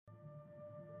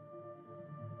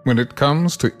When it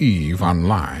comes to EVE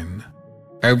Online,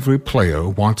 every player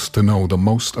wants to know the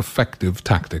most effective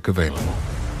tactic available.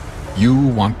 You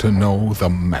want to know the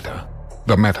meta.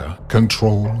 The meta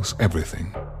controls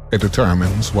everything. It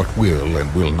determines what will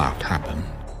and will not happen.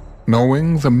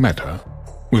 Knowing the meta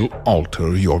will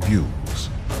alter your views,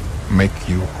 make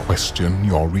you question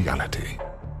your reality.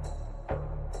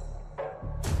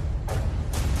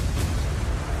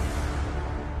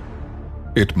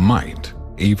 It might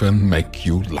even make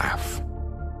you laugh.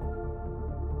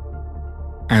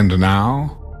 And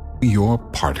now, you're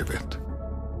part of it.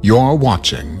 You're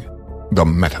watching The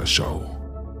Meta Show.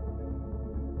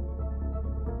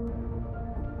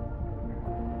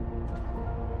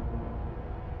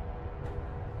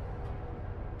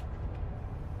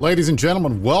 Ladies and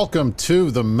gentlemen, welcome to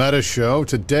The Meta Show.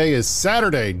 Today is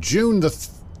Saturday, June the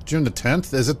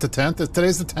 10th. Is it the 10th?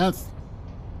 Today's the 10th.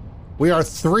 We are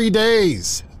 3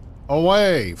 days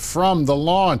away from the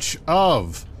launch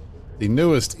of the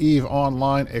newest EVE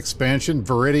Online expansion,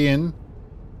 Viridian.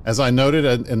 As I noted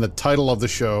in the title of the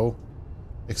show,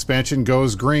 expansion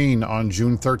goes green on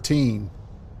June 13.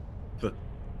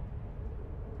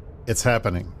 It's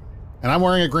happening. And I'm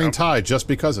wearing a green tie just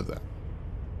because of that.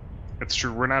 It's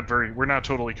true. We're not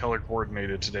totally color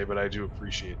coordinated today, but I do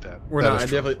appreciate that.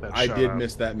 I did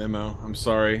miss that memo. I'm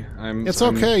sorry. It's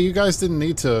okay. You guys didn't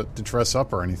need to dress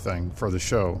up or anything for the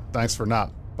show. Thanks for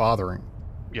not bothering.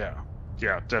 Yeah,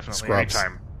 definitely. Scrubs.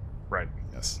 Anytime. Right.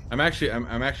 Yes. I'm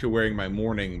actually wearing my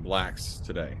morning blacks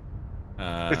today.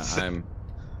 I'm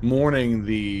mourning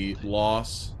the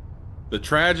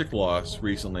tragic loss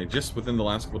recently, just within the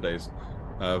last couple of days,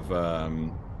 of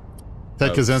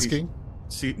Ted Kaczynski?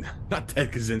 Not Ted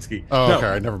Kaczynski. Oh, no.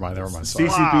 okay. Never mind. Sorry.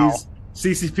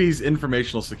 CCP's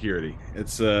informational security.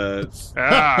 It's long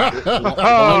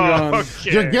gone.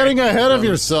 Okay. You're getting ahead of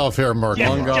yourself here, Mark.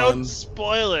 Long gone. Don't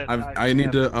spoil it.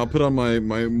 I'll put on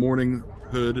my morning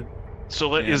hood.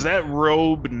 So is that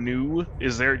robe new?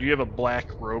 Do you have a black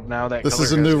robe now? This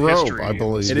is a new robe, I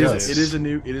believe. It is a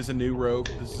new robe.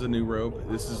 This is a new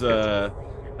robe. This is the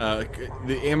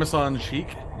Amazon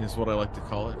chic is what I like to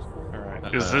call it. All right.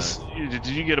 Did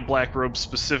you get a black robe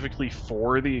specifically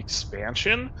for the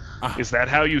expansion? Is that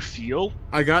how you feel?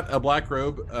 I got a black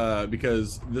robe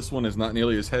because this one is not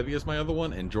nearly as heavy as my other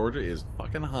one, and Georgia is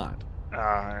fucking hot.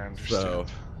 I understand. So,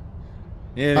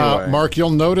 anyway. Mark,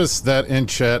 you'll notice that in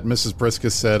chat, Mrs.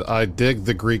 Briskus said, "I dig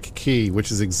the Greek key," which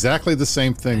is exactly the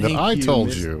same thing that I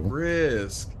told you.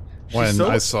 Brisk. When so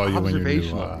I saw you in your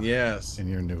new, yes, in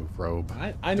your new robe.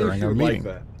 I knew she would like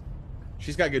that.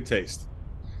 She's got good taste.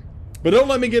 But don't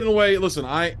let me get in the way. Listen,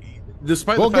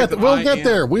 we'll get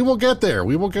there. We will get there.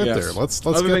 Let's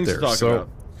get there. So,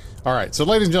 all right. So,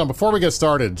 ladies and gentlemen, before we get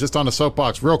started, just on the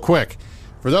soapbox, real quick,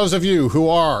 for those of you who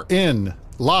are in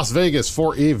Las Vegas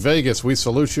for EVE Vegas, we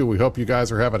salute you. We hope you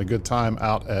guys are having a good time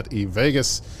out at EVE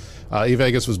Vegas. EVE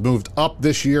Vegas was moved up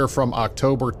this year from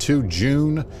October to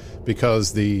June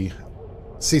because the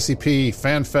CCP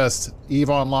FanFest EVE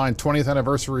Online 20th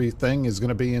anniversary thing is going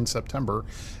to be in September,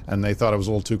 and they thought it was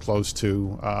a little too close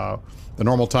to the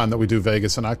normal time that we do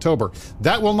Vegas in October.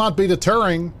 That will not be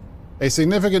deterring a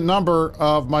significant number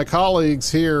of my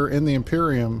colleagues here in the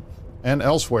Imperium and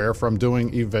elsewhere from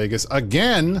doing EVE Vegas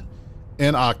again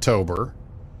in October.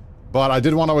 But I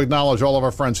did want to acknowledge all of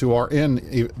our friends who are in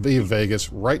EVE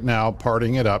Vegas right now,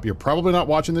 partying it up. You're probably not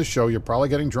watching this show. You're probably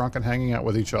getting drunk and hanging out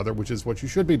with each other, which is what you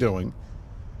should be doing.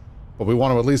 But we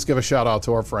want to at least give a shout out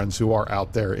to our friends who are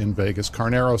out there in Vegas,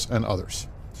 Carneros and others.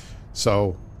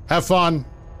 So have fun,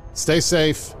 stay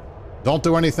safe, don't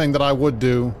do anything that I would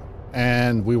do,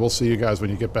 and we will see you guys when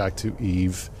you get back to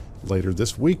EVE later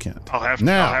this weekend. I'll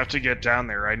have to get down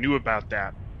there. I knew about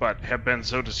that, but have been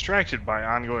so distracted by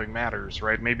ongoing matters,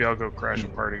 right? Maybe I'll go crash a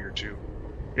party or two.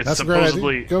 That's a great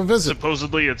idea. Go visit.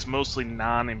 Supposedly it's mostly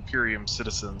non-Imperium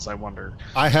citizens, I wonder.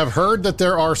 I have heard that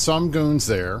there are some goons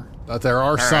there, that there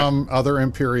are some other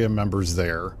Imperium members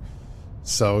there.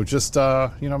 So just,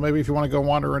 maybe if you want to go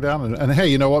wandering down, and hey,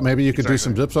 you know what? Maybe you could do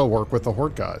some Dipso work with the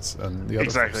Horde guys and the other.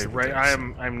 Exactly, right.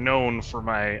 I'm known for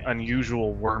my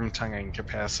unusual worm-tonguing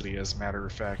capacity, as a matter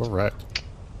of fact. Correct.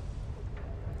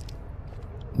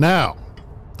 Now,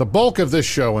 the bulk of this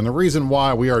show, and the reason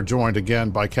why we are joined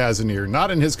again by Kazanir, not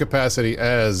in his capacity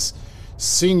as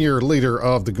senior leader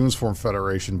of the Goonsform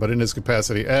Federation, but in his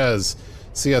capacity as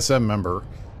CSM member,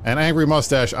 and Angry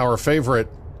Mustache, our favorite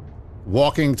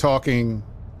walking, talking,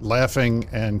 laughing,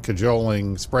 and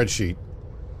cajoling spreadsheet.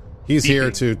 He's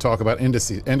here to talk about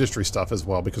industry stuff as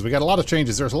well, because we got a lot of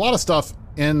changes. There's a lot of stuff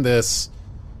in this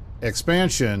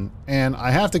expansion, and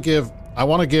I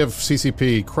want to give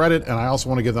CCP credit, and I also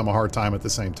want to give them a hard time at the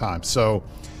same time. So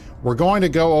We're going to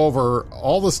go over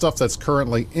all the stuff that's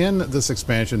currently in this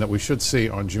expansion that we should see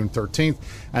on June 13th.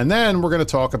 And then we're going to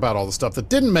talk about all the stuff that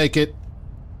didn't make it,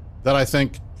 that I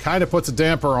think kind of puts a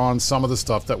damper on some of the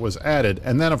stuff that was added.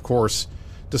 And then, of course,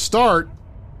 to start,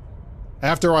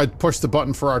 after I push the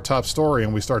button for our top story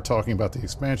and we start talking about the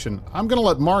expansion, I'm going to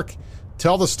let Mark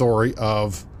tell the story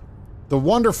of the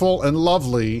wonderful and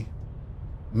lovely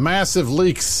massive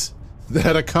leaks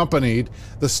that accompanied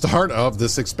the start of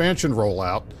this expansion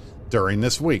rollout during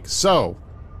this week. So,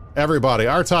 everybody,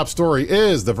 our top story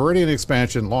is the Viridian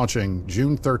expansion launching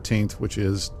June 13th, which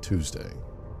is Tuesday.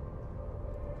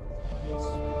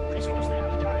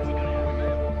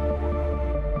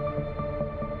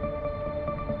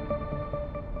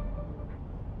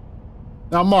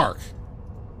 Now, Mark.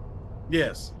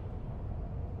 Yes.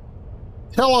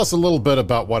 Tell us a little bit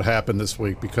about what happened this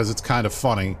week, because it's kind of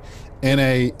funny.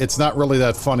 It's not really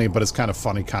that funny, but it's kind of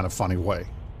funny way.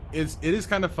 It is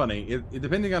kind of funny. It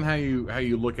depending on how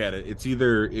you look at it, it's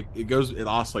either it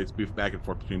oscillates back and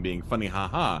forth between being funny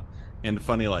haha and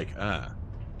funny like a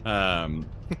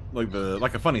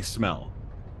funny smell.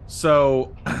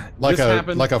 So like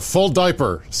a full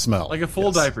diaper smell. Like a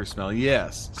full diaper smell,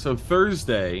 yes. So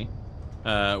Thursday,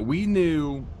 we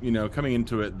knew, coming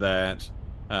into it that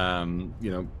some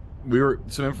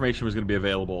information was going to be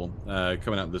available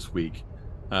coming out this week.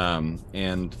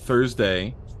 And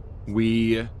Thursday,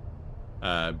 we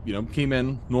came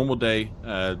in, normal day,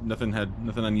 nothing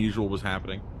unusual was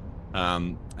happening.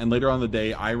 And later on in the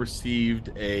day, I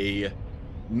received a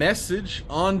message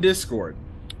on Discord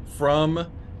from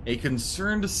a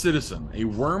concerned citizen, a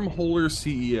wormholer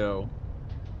CEO,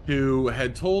 who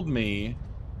had told me,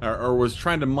 or was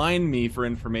trying to mine me for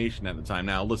information at the time.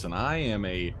 Now, listen, I am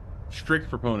a strict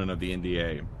proponent of the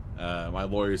NDA. My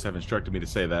lawyers have instructed me to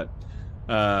say that.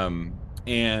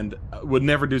 And would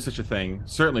never do such a thing.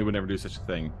 Certainly would never do such a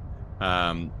thing.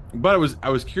 But I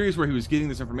was curious where he was getting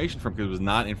this information from, because it was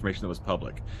not information that was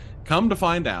public. Come to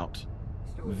find out,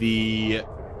 the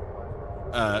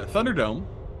Thunderdome,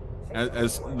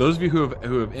 as those of you who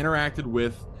have interacted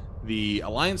with the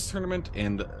Alliance tournament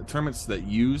and tournaments that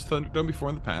used Thunderdome before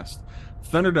in the past,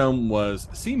 Thunderdome was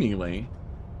seemingly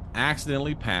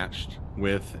accidentally patched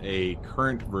with a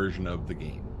current version of the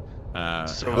game. So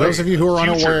for those of you who are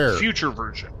unaware, future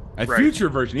version, future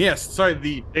version, yes. Sorry,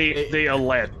 they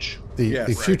allege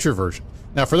the future version.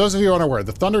 Now, for those of you unaware,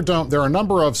 the Thunderdome, there are a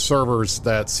number of servers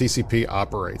that CCP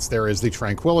operates. There is the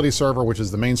Tranquility server, which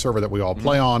is the main server that we all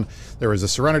play on. There is the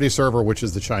Serenity server, which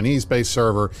is the Chinese-based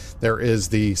server. There is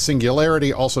the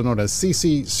Singularity, also known as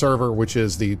CC server, which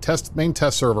is the main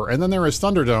test server. And then there is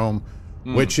Thunderdome,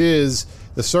 which is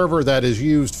the server that is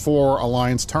used for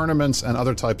Alliance tournaments and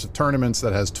other types of tournaments,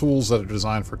 that has tools that are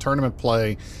designed for tournament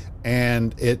play.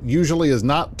 And it usually is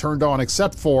not turned on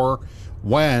except for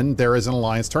when there is an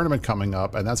Alliance tournament coming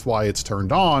up, and that's why it's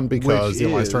turned on, because the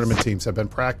Alliance tournament teams have been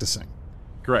practicing.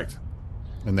 Correct.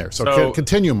 In there. So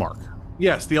continue, Mark.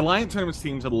 Yes, the Alliance tournaments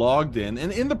teams had logged in,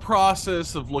 and in the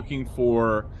process of looking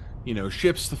for,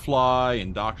 ships to fly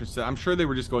and doctors to, I'm sure they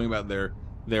were just going about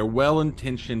their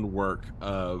well-intentioned work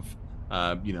of,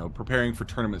 preparing for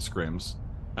tournament scrims.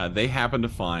 They happened to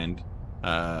find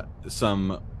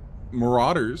some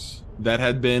Marauders that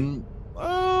had been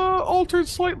altered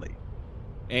slightly.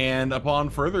 And upon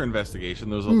further investigation,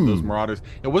 those Marauders,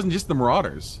 it wasn't just the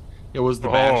Marauders. It was the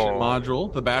Bastion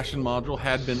module. The Bastion module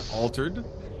had been altered.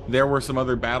 There were some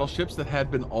other battleships that had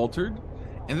been altered.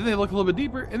 And then they look a little bit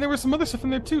deeper, and there was some other stuff in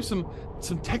there too. Some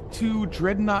Tech 2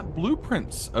 Dreadnought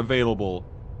blueprints available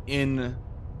in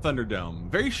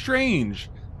Thunderdome. Very strange,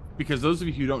 because those of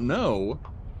you who don't know,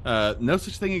 no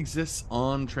such thing exists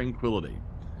on Tranquility.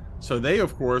 So they,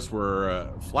 of course, were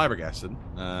flabbergasted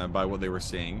by what they were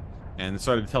seeing, and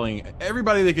started telling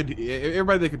everybody they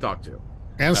could talk to.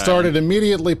 And started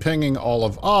immediately pinging all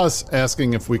of us,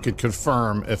 asking if we could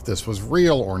confirm if this was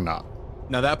real or not.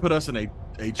 Now that put us in a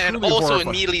truly and also horrifying...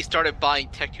 immediately started buying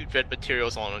Tech 2 Dread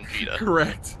materials on Vita.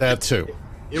 Correct. That too.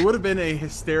 It would have been a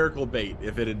hysterical bait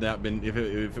if it had not been if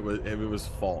it was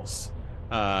false.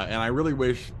 And I really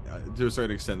wish, to a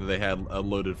certain extent, that they had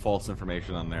loaded false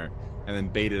information on there and then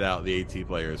baited out the AT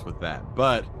players with that.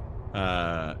 But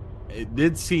it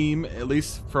did seem, at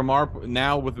least from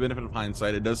now with the benefit of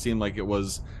hindsight, it does seem like it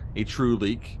was a true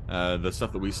leak. The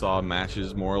stuff that we saw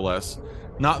matches more or less,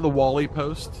 not the Wally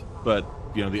post, but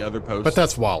the other post. But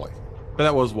that's Wally. But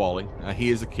that was Wally. He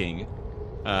is a king.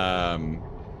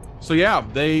 So yeah,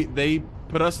 they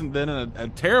put us in a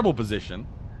terrible position,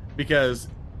 because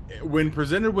when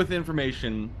presented with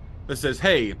information that says,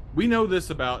 "Hey, we know this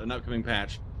about an upcoming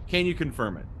patch. Can you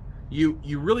confirm it?"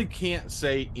 You really can't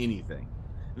say anything.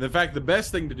 And in fact, the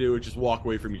best thing to do is just walk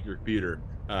away from your computer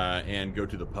and go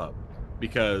to the pub.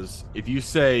 Because if you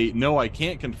say, no, I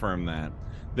can't confirm that,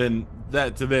 then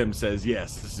that to them says,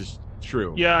 yes, this is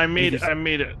true. Yeah, I made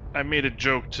a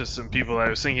joke to some people. I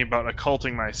was thinking about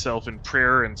occulting myself in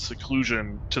prayer and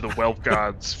seclusion to the wealth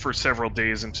gods for several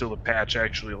days until the patch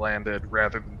actually landed,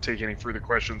 rather than take any further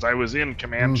questions. I was in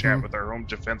command chat with our home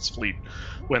defense fleet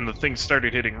when the thing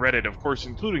started hitting Reddit, of course,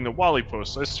 including the Wally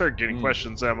post. So I started getting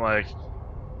questions. I'm like,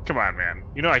 come on, man.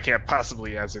 You know I can't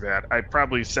possibly answer that. I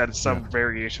probably said some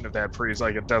variation of that phrase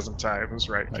like a dozen times,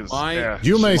 right?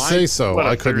 You may say so.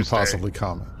 I couldn't possibly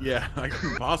comment. Yeah, I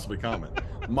couldn't possibly comment.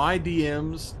 My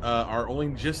DMs are only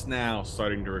just now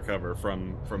starting to recover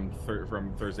from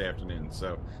Thursday afternoon.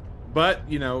 So, but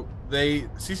you know,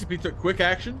 CCP took quick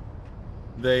action.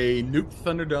 They nuked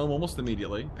Thunderdome almost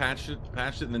immediately, patched it,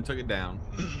 and then took it down,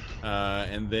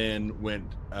 and then went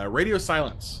radio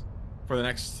silence for the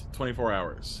next 24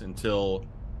 hours until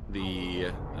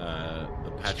the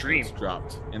patch notes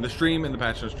dropped, and the stream and the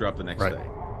patch notes dropped the next day.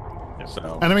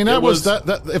 So, and I mean, that was that.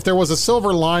 If there was a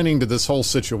silver lining to this whole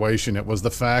situation, it was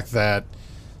the fact that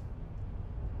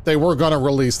they were going to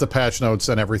release the patch notes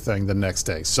and everything the next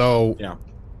day. So,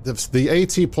 the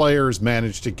AT players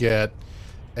managed to get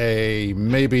a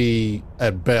maybe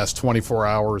at best 24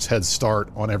 hours head start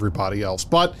on everybody else.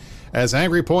 But as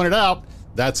Angry pointed out,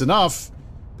 that's enough.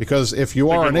 Because if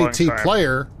you are an AT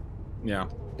player,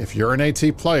 if you're an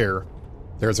AT player,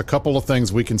 there's a couple of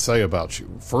things we can say about you.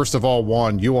 First of all,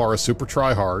 one, you are a super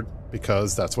tryhard,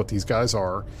 because that's what these guys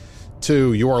are.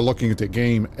 Two, you are looking to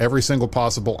gain every single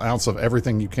possible ounce of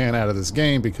everything you can out of this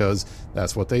game, because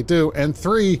that's what they do. And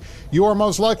three, you are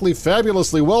most likely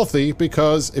fabulously wealthy,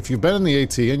 because if you've been in the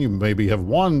AT and you maybe have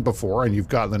won before and you've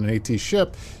gotten an AT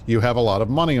ship, you have a lot of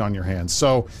money on your hands.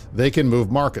 So they can move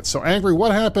markets. So Angry,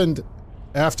 what happened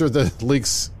after the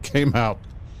leaks came out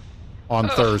on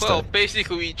Thursday? Well,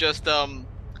 basically we just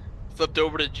flipped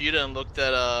over to Jita and looked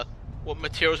at what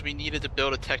materials we needed to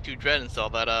build a Tech 2 Dread, and saw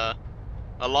that a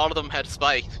lot of them had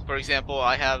spiked. For example,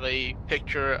 I have a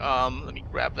picture, let me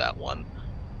grab that one.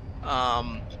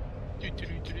 Picture.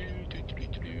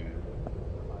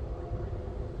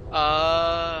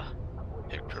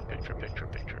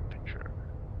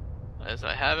 As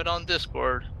I have it on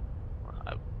Discord.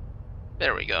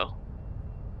 There we go.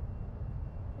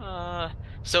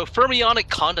 So fermionic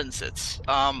condensates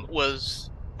was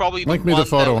probably link me the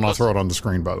photo and I'll throw it on the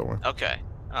screen, by the way. Okay.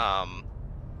 I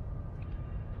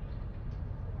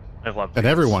love and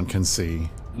everyone can see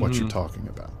what you're talking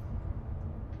about.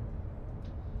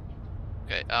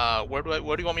 Okay. Where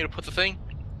do you want me to put the thing?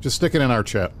 Just stick it in our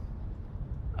chat.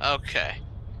 Okay.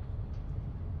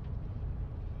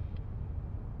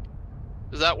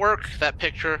 Does that work? That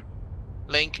picture?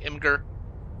 Link, Imgur?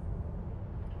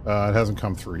 It hasn't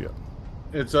come through yet.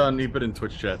 It's on. You put it in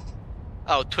Twitch chat.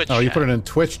 Oh, Twitch. Oh, you put it in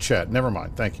Twitch chat. Never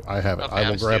mind. Thank you. I have it. Okay, I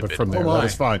will grab it from there. That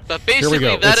is fine. But basically,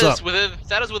 Here we go.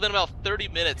 that is within about 30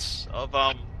 minutes of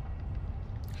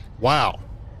Wow.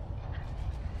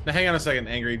 Now, hang on a second,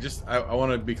 Angry. Just I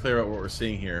want to be clear about what we're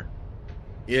seeing here.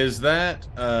 Is that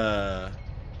that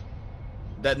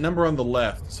number on the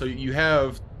left? So you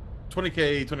have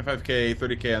 20K, 25K,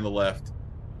 30K on the left.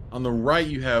 On the right,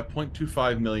 you have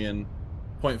 0.25 million,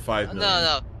 0.5 million.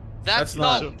 No. That's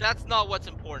not what's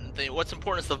important. What's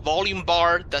important is the volume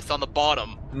bar that's on the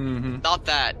bottom. Not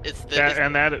that. It's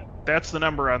the that's the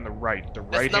number on the right. The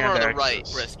right. That's the number on the right.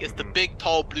 Risk. It's the big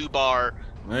tall blue bar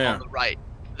on the right.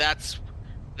 That is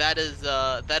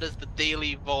the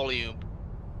daily volume.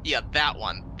 Yeah, that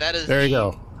one. That is. There you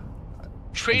go.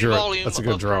 Trade volume of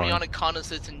fermionic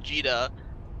condensates in Jita.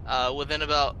 Within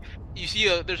about, you see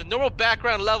there's a normal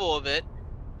background level of it,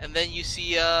 and then you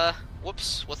see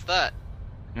whoops, what's that?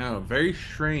 Yeah, very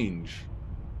strange.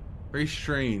 Very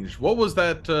strange. What was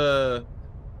that?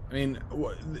 I mean,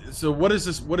 so what is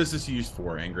this? What is this used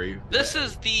for, Angry? This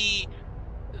is the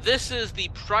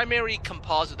primary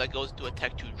composite that goes into a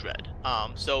Tech 2 Dread.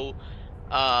 So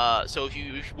if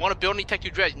you want to build any Tech 2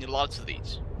 Dread, you need lots of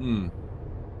these.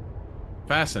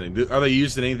 Fascinating. Are they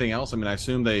used in anything else? I mean, I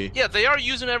assume they. Yeah, they are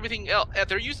using everything else.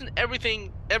 They're using every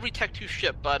Tech 2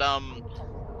 ship, but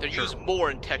they're used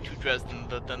more in Tech 2 Dreads than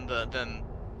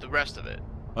the rest of it.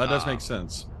 Well, that does make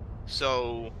sense.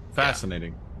 So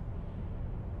fascinating.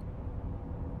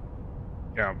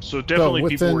 Yeah, so definitely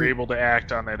people were able to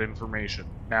act on that information.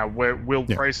 Now, will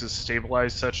prices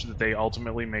stabilize such that they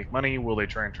ultimately make money? Will they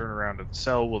try and turn around and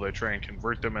sell? Will they try and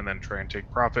convert them and then try and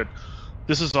take profit?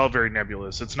 This is all very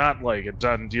nebulous. It's not like a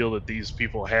done deal that these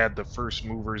people had the first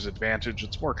mover's advantage.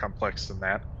 It's more complex than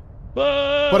that.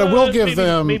 But it will give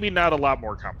them maybe not a lot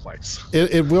more complex.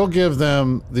 It will give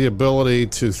them the ability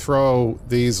to throw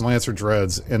these Lancer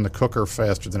Dreads in the cooker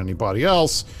faster than anybody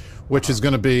else, which is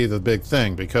going to be the big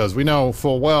thing, because we know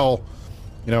full well,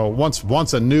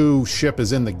 once a new ship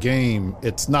is in the game,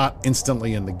 it's not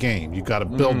instantly in the game. You got to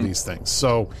build these things.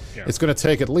 So it's going to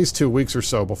take at least 2 weeks or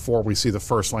so before we see the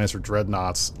first Lancer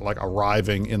Dreadnoughts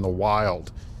arriving in the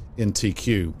wild in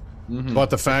TQ. But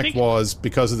the fact was,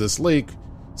 because of this leak,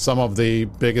 some of the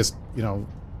biggest,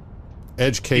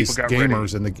 edge case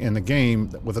gamers in the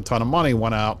game with a ton of money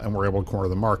went out and were able to corner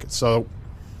the market. So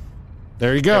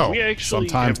there you go.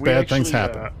 Sometimes bad things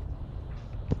happen.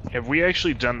 Have we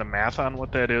actually done the math on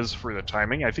what that is for the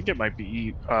timing? I think it might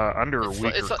be under a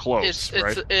week or close,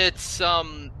 right? It's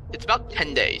about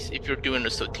 10 days if you're doing a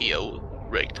Sotillo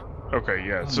rigged. Okay,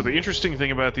 yeah. So the interesting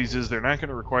thing about these is they're not going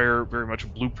to require very much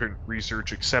blueprint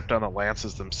research except on the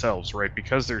Lances themselves, right?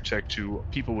 Because they're Tech 2,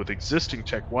 people with existing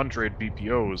Tech 1 Dread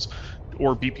BPOs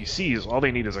or BPCs, all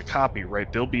they need is a copy,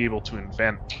 right? They'll be able to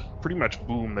invent pretty much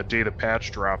boom the day the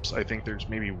patch drops. I think there's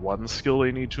maybe one skill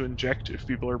they need to inject if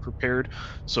people are prepared.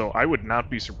 So I would not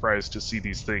be surprised to see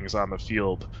these things on the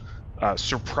field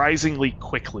surprisingly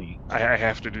quickly. I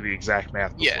have to do the exact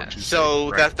math. Yeah,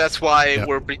 so right? that's why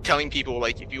we're telling people,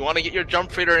 if you want to get your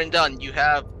jump freighter and done, you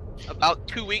have about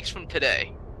 2 weeks from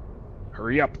today.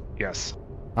 Hurry up. Yes.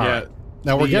 All right.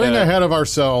 Now we're getting ahead of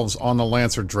ourselves on the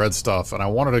Lancer Dread stuff, and I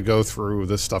wanted to go through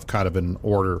this stuff kind of in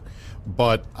order.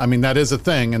 But I mean, that is a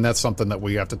thing, and that's something that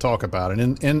we have to talk about.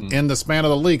 And in the span of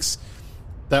the leaks,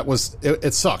 that was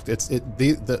it sucked.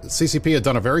 The CCP had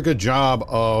done a very good job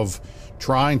of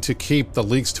trying to keep the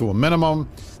leaks to a minimum.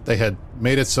 They had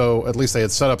made it so, at least they had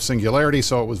set up Singularity,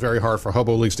 so it was very hard for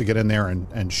Hobo Leaks to get in there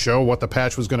and show what the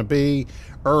patch was going to be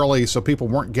early, so people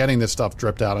weren't getting this stuff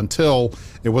dripped out until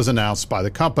it was announced by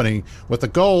the company, with the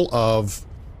goal of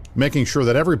making sure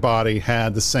that everybody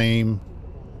had the same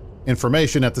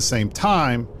information at the same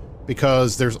time,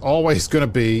 because there's always going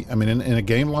to be, I mean, in a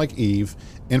game like EVE,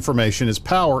 information is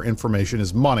power, information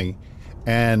is money.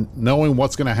 And knowing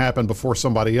what's going to happen before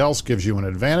somebody else gives you an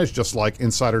advantage, just like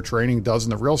insider trading does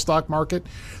in the real stock market.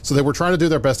 So they were trying to do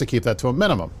their best to keep that to a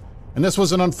minimum. And this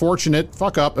was an unfortunate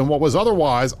fuck up in what was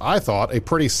otherwise, I thought, a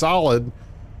pretty solid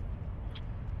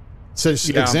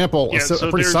example, a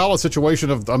pretty solid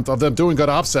situation of them doing good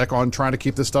OPSEC on trying to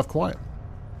keep this stuff quiet.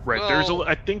 Right.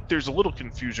 I think there's a little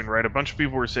confusion, right? A bunch of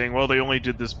people were saying, well, they only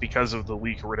did this because of the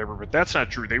leak or whatever, but that's not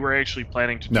true. They were actually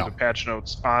planning to do the patch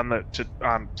notes on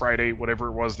Friday, whatever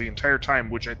it was, the entire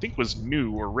time, which I think was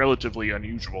new or relatively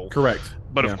unusual. Correct.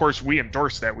 But of course, we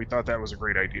endorsed that. We thought that was a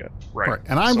great idea. Right.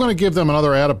 And I'm going to give them another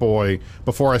attaboy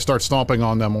before I start stomping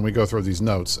on them when we go through these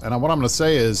notes. And what I'm going to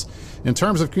say is, in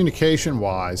terms of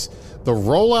communication-wise, the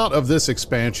rollout of this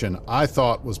expansion, I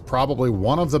thought, was probably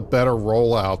one of the better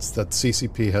rollouts that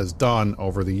CCP has done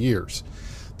over the years.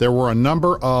 There were a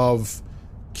number of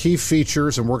key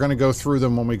features, and we're going to go through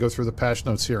them when we go through the patch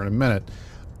notes here in a minute,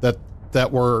 that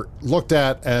were looked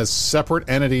at as separate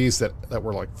entities that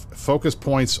were like focus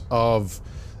points of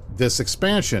this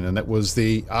expansion. And that was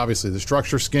obviously the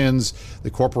structure skins,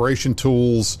 the corporation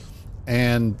tools,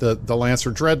 and the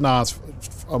Lancer Dreadnoughts,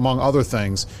 among other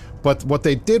things. But what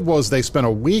they did was they spent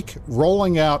a week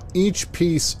rolling out each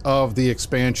piece of the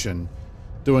expansion,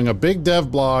 doing a big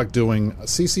dev blog, doing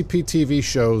CCP TV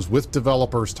shows with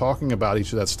developers talking about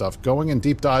each of that stuff, going and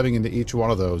deep diving into each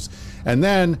one of those. And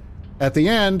then at the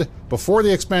end, before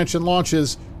the expansion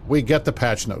launches, we get the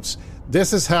patch notes.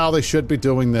 This is how they should be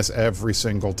doing this every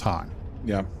single time.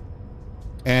 Yeah.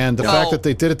 And the fact that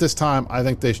they did it this time, I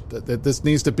think that this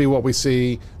needs to be what we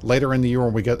see later in the year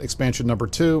when we get expansion number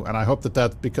 2, and I hope that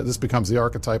this becomes the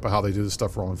archetype of how they do this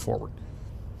stuff rolling forward.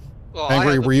 Well,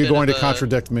 Angry, were you going to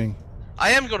contradict me?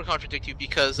 I am going to contradict you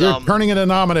because you're turning it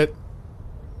innominate.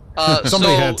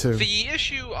 Somebody had to. The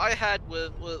issue I had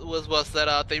was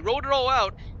that they rolled it all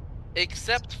out,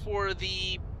 except for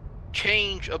the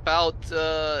change about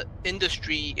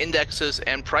industry indexes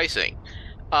and pricing.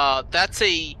 That's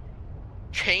a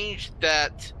change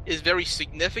that is very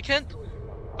significant,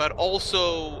 but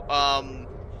also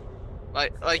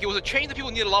like it was a change that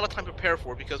people need a lot of time to prepare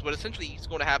for, because what essentially is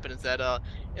going to happen is that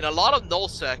in a lot of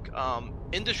nullsec,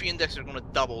 industry indexes are going to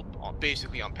double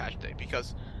basically on patch day,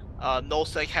 because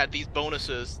nullsec had these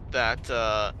bonuses that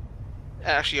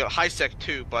actually highsec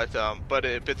too, but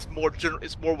it's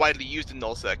more widely used in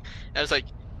nullsec, and it's like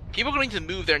people are going to need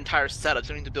to move their entire setups. They're going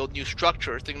to need to build new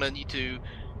structures. They're going to need to.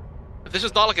 This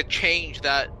is not like a change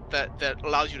that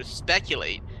allows you to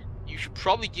speculate. You should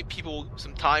probably give people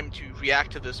some time to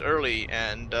react to this early,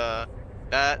 and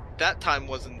that time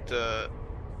wasn't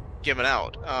given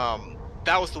out.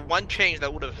 That was the one change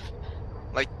that would have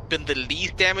been the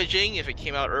least damaging if it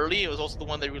came out early. It was also the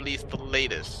one they released the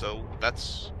latest. So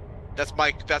that's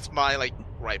my like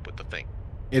gripe with the thing.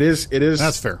 It is.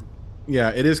 That's fair.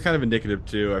 Yeah, it is kind of indicative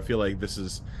too. I feel like this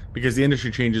is because the industry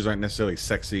changes aren't necessarily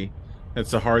sexy.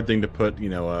 It's a hard thing to put,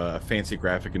 a fancy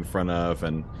graphic in front of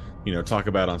and, talk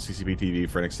about on CCP TV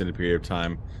for an extended period of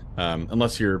time,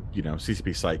 unless you're,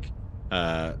 CCP Psych.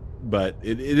 But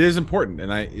it is important,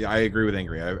 and I agree with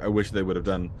Angry. I wish they would have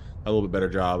done a little bit better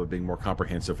job of being more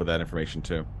comprehensive with that information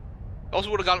too.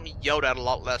 Also would have gotten me yelled at a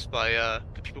lot less by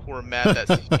the people who were mad that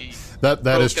CCP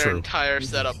that is their true. Entire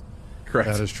setup. Correct.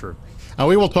 That is true. Now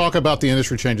we will talk about the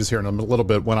industry changes here in a little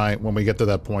bit when we get to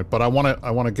that point. But I want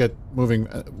to get moving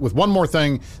with one more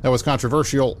thing that was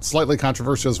slightly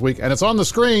controversial this week, and it's on the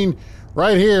screen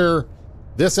right here.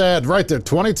 This ad right there: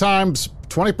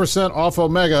 20% off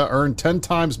Omega, earn 10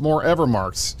 times more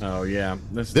Evermarks. Oh yeah,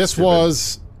 this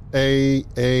was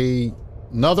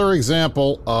another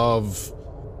example of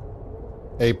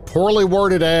a poorly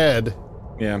worded ad.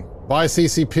 Yeah. By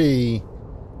CCP.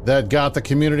 That got the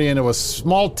community into a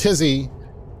small tizzy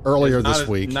earlier this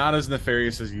week. Not as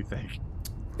nefarious as you think.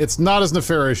 It's not as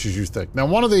nefarious as you think. Now,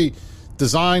 one of the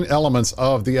design elements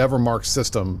of the Evermark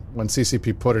system when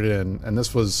CCP put it in, and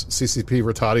this was CCP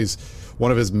Rattati's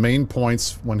one of his main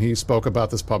points when he spoke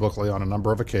about this publicly on a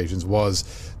number of occasions,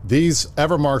 was these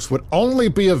Evermarks would only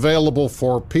be available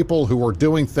for people who were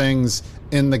doing things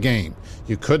in the game.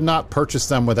 You could not purchase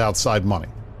them with outside money.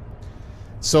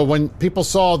 So when people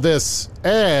saw this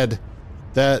ad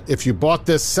that if you bought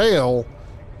this sale,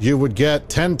 you would get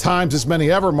 10 times as many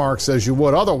Evermarks as you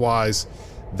would otherwise,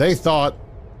 they thought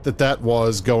that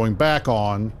was going back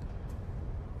on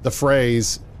the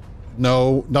phrase,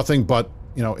 no, nothing but,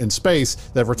 in space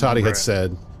that Rattati had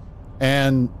said.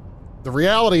 And the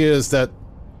reality is that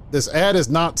this ad is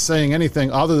not saying anything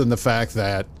other than the fact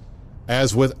that,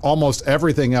 as with almost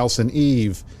everything else in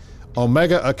EVE,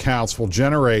 Omega accounts will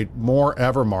generate more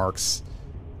Evermarks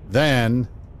than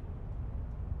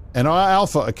an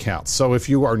Alpha account. So if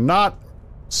you are not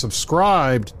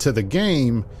subscribed to the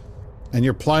game and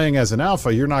you're playing as an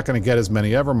Alpha, you're not going to get as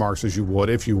many Evermarks as you would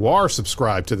if you are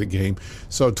subscribed to the game.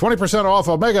 So 20% off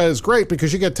Omega is great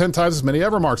because you get 10 times as many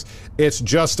Evermarks. It's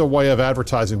just a way of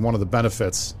advertising one of the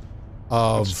benefits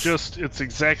of... It's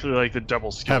exactly like the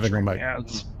double skill having training Omega.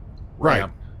 ads. Right. Yeah.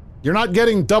 You're not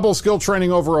getting double skill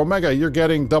training over Omega, you're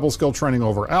getting double skill training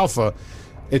over Alpha.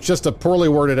 It's just a poorly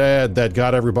worded ad that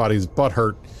got everybody's butt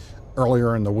hurt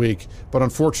earlier in the week. But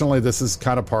unfortunately, this is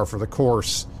kind of par for the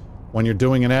course. When you're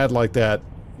doing an ad like that,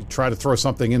 you try to throw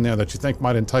something in there that you think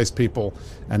might entice people,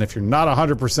 and if you're not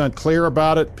 100% clear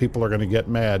about it, people are going to get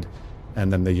mad,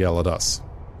 and then they yell at us.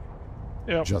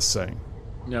 Yep. Just saying.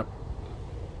 Yep.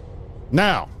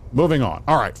 Now, moving on.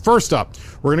 All right, first up,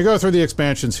 we're going to go through the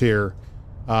expansions here.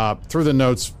 Through the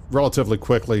notes relatively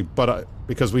quickly, but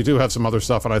because we do have some other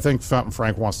stuff, and I think Fountain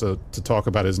Frank wants to talk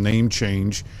about his name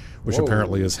change, which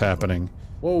apparently is happening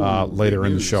later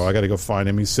in the show. I got to go find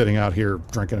him. He's sitting out here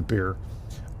drinking a beer.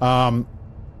 The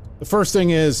first thing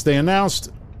is they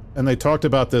announced, and they talked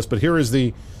about this, but here is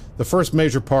the first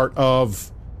major part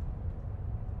of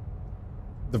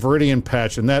the Viridian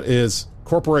patch, and that is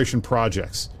corporation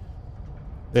projects.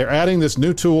 They're adding this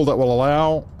new tool that will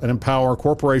allow and empower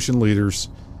corporation leaders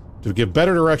to give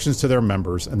better directions to their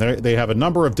members. And they have a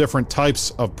number of different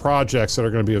types of projects that are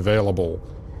going to be available.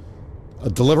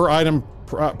 Deliver item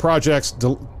projects,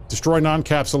 destroy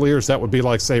non-capsuleers. That would be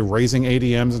like, say, raising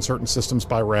ADMs in certain systems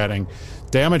by ratting.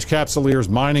 Damage capsuleers,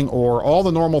 mining ore, all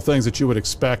the normal things that you would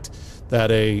expect that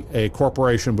a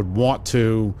corporation would want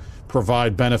to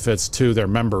provide benefits to their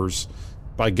members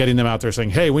by getting them out there saying,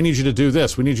 hey, we need you to do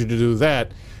this, we need you to do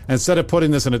that. Instead of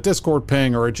putting this in a Discord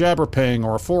ping or a Jabber ping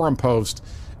or a forum post,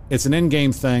 it's an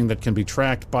in-game thing that can be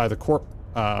tracked by the corp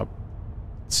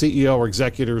CEO or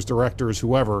executors, directors,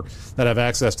 whoever that have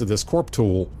access to this corp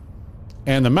tool.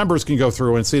 And the members can go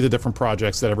through and see the different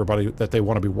projects that they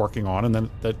want to be working on, and then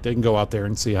that they can go out there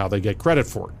and see how they get credit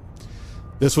for it.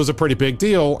 This was a pretty big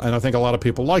deal, and I think a lot of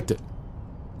people liked it.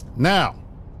 Now,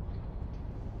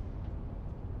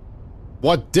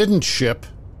 what didn't ship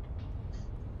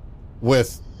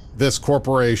with this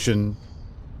corporation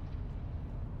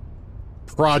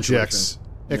projects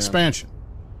expansion?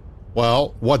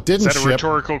 Well, what didn't ship... Is that a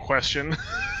rhetorical question?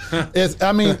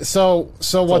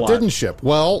 So what didn't ship?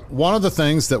 Well, one of the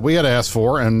things that we had asked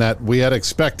for and that we had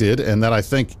expected and that I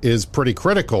think is pretty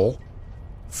critical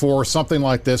for something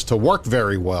like this to work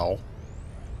very well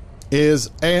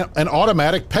is an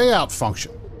automatic payout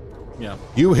function. Yeah.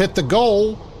 You hit the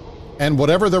goal, and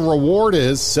whatever the reward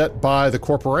is set by the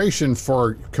corporation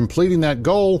for completing that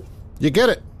goal, you get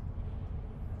it.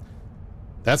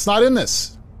 That's not in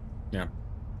this. Yeah.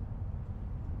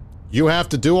 You have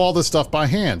to do all this stuff by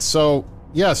hand. So,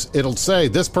 yes, it'll say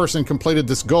this person completed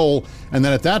this goal, and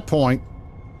then at that point,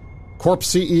 Corp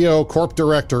CEO, Corp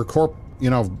Director, Corp,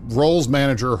 roles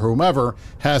manager, whomever,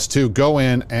 has to go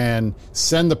in and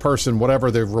send the person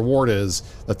whatever the reward is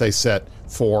that they set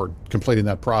for completing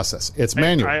that process. It's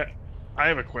manual. I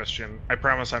have a question. I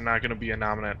promise I'm not going to be a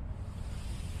nominate.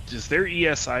 Is there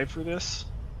ESI for this?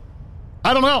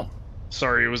 I don't know.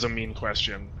 Sorry, it was a mean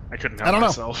question. I couldn't help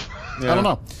myself. Yeah. I don't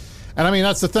know. And I mean,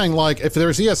 that's the thing. Like, if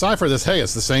there's ESI for this, hey,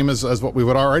 it's the same as what we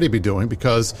would already be doing,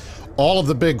 because all of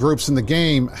the big groups in the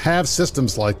game have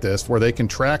systems like this where they can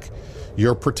track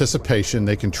your participation,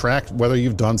 they can track whether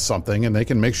you've done something, and they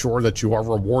can make sure that you are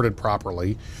rewarded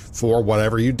properly for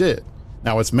whatever you did.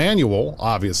 Now, it's manual,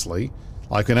 obviously.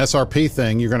 Like an SRP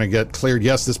thing, you're going to get cleared,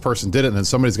 yes, this person did it, and then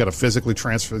somebody's got to physically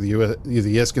transfer the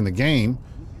ISK in the game.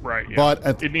 Right, yeah.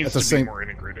 But it needs to be more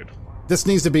integrated. This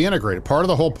needs to be integrated. Part of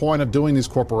the whole point of doing these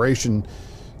corporation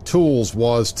tools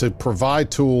was to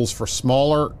provide tools for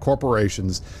smaller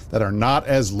corporations that are not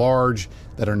as large,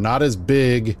 that are not as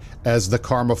big as the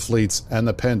Karma Fleets and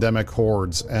the Pandemic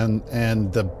Hordes and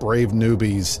the Brave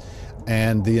Newbies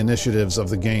and the initiatives of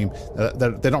the game.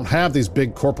 That they don't have these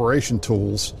big corporation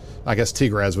tools. I guess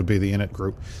Tigraz would be the init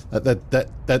group.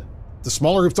 That the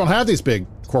smaller groups don't have these big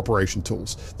corporation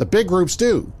tools. The big groups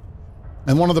do.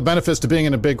 And one of the benefits to being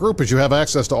in a big group is you have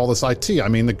access to all this IT. I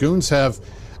mean, the Goons have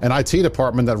an IT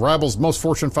department that rivals most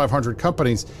Fortune 500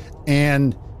 companies,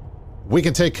 and we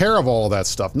can take care of all of that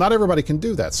stuff. Not everybody can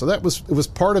do that. So it was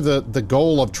part of the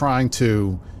goal of trying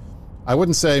to, I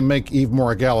wouldn't say make EVE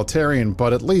more egalitarian,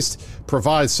 but at least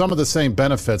provide some of the same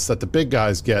benefits that the big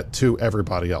guys get to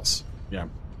everybody else. Yeah.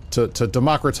 To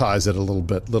democratize it a little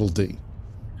bit, little d.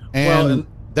 And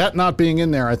that not being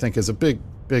in there, I think, is a big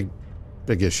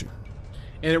issue.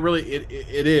 And it really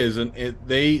it is, and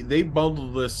they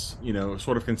bundled this,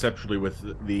 sort of conceptually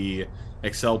with the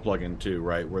Excel plugin too,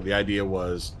 right? Where the idea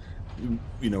was,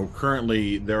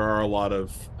 currently there are a lot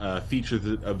of features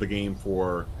of the game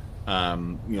for, a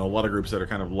lot of groups that are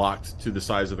kind of locked to the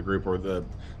size of the group or the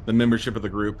membership of the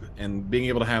group, and being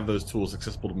able to have those tools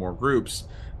accessible to more groups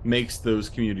makes those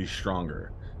communities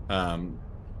stronger.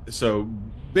 So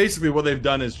basically, what they've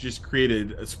done is just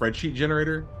created a spreadsheet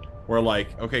generator. Where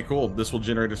like, okay, cool, this will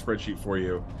generate a spreadsheet for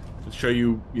you to show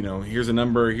you, here's a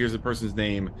number, here's the person's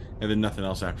name, and then nothing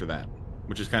else after that,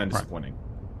 which is kind of disappointing.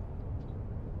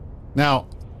 Now,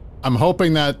 I'm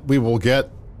hoping that we will get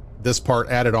this part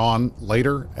added on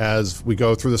later as we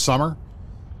go through the summer,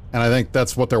 and I think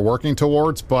that's what they're working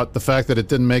towards, but the fact that it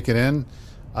didn't make it in,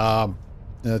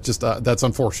 that's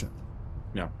unfortunate.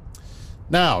 Yeah.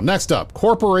 Now, next up,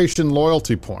 corporation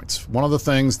loyalty points. One of the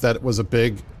things that was a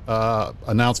big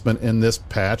announcement in this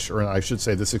patch, or I should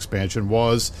say this expansion,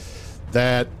 was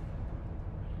that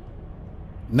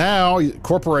now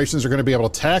corporations are going to be able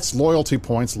to tax loyalty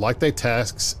points like they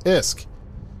tax ISK.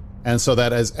 And so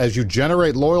that as you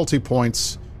generate loyalty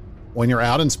points when you're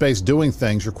out in space doing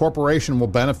things, your corporation will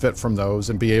benefit from those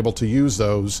and be able to use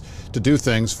those to do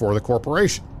things for the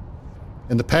corporation.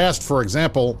 In the past, for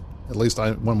example, at least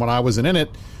when I was in it,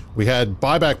 we had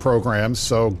buyback programs,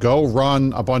 so go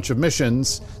run a bunch of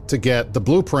missions to get the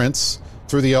blueprints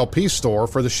through the LP store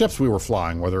for the ships we were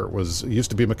flying, whether it used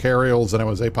to be Macarials and it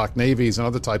was APOC Navies and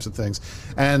other types of things.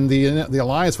 And the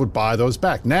Alliance would buy those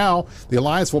back. Now, the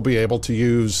Alliance will be able to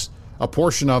use a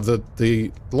portion of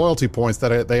the loyalty points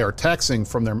that they are taxing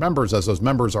from their members as those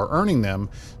members are earning them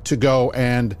to go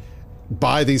and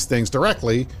buy these things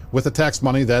directly with the tax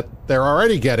money that they're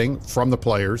already getting from the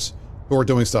players who are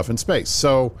doing stuff in space.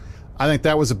 So I think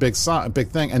that was a big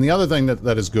thing. And the other thing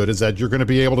that is good is that you're going to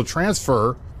be able to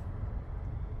transfer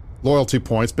loyalty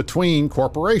points between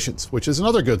corporations, which is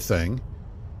another good thing,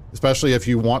 especially if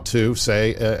you want to,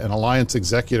 say, an Alliance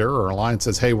executor or an Alliance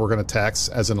says, hey, we're going to tax,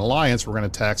 as an Alliance, we're going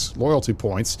to tax loyalty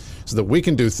points so that we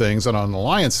can do things on an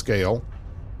Alliance scale.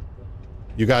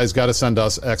 You guys got to send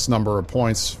us X number of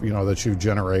points, that you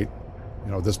generate,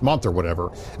 this month or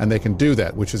whatever, and they can do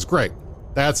that, which is great.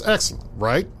 That's excellent,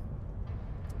 right?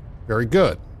 Very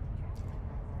good.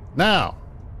 Now,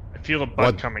 I feel a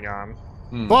bug coming on.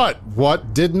 But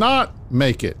what did not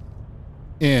make it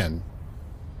in?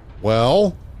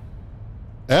 Well,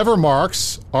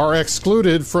 Evermarks are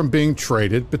excluded from being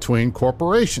traded between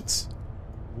corporations.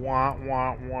 Wah,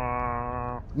 wah,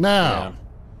 wah. Now,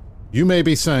 you may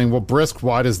be saying, well, Brisk,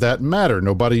 why does that matter?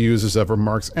 Nobody uses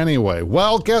Evermarks anyway.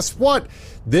 Well, guess what?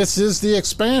 This is the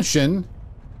expansion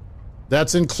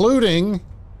that's including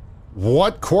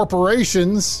what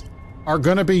corporations are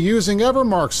going to be using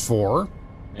Evermarks for,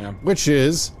 which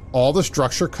is all the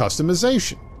structure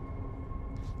customization.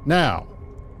 Now,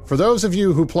 For those of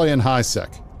you who play in high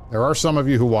sec, there are some of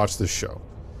you who watch this show.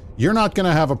 You're not going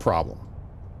to have a problem.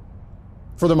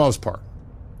 For the most part.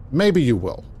 Maybe you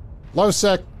will. Low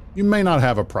sec, you may not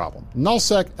have a problem. Null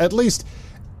sec, at least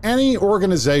any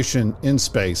organization in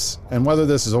space, and whether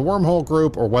this is a wormhole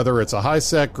group or whether it's a high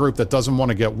sec group that doesn't want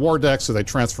to get war decks so they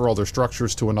transfer all their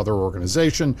structures to another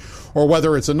organization, or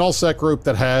whether it's a null sec group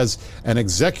that has an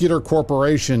executor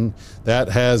corporation that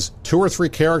has 2 or 3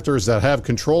 characters that have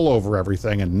control over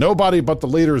everything and nobody but the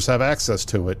leaders have access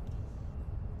to it.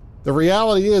 The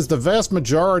reality is the vast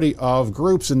majority of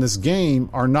groups in this game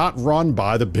are not run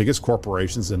by the biggest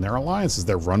corporations in their alliances.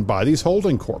 They're run by these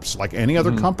holding corps, like any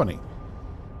other company.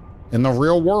 In the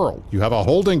real world, you have a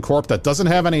holding corp that doesn't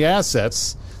have any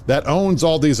assets that owns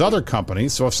all these other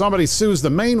companies. So if somebody sues the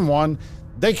main one,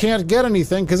 they can't get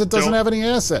anything because it doesn't have any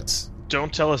assets.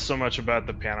 Don't tell us so much about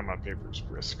the Panama Papers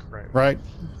risk, right? Right.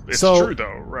 It's true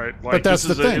though, right? Like, but that's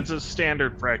the thing. It's a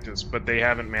standard practice, but they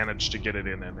haven't managed to get it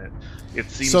in, and it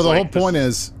seems. So the like whole point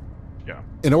is,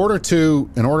 in order,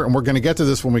 and we're going to get to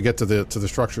this when we get to the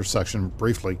structure section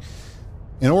briefly.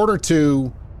 In order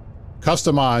to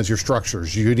customize your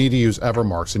structures, you need to use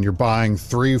Evermarks, and you're buying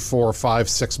 3, 4, 5,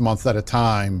 6 months at a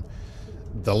time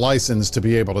the license to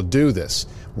be able to do this.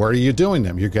 Where are you doing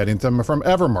them? You're getting them from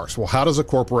Evermarks. Well, how does a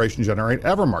corporation generate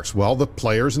Evermarks? Well, the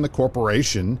players in the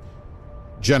corporation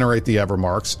generate the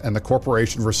Evermarks, and the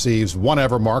corporation receives 1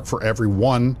 Evermark for every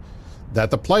 1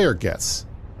 that the player gets.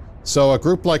 So a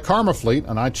group like Karma Fleet,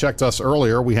 and I checked us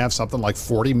earlier, we have something like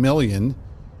 40 million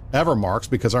Evermarks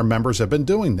because our members have been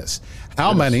doing this.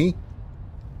 How many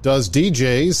does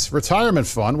DJ's retirement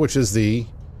fund, which is the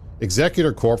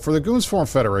executor corp for the Goonsform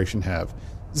Federation, have?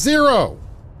 0.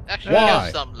 Actually, Why? I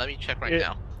have some. Let me check right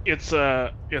now. It's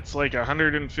like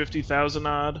 150,000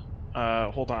 odd.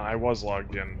 Hold on, I was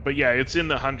logged in, but yeah, it's in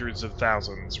the hundreds of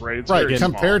thousands, right? It's very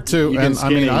compared small. to, and I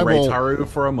mean, I will Taru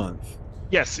for a month.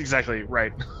 Yes, exactly,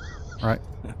 right. Right.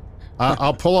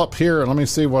 I'll pull up here and let me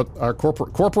see what our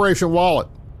corporation wallet.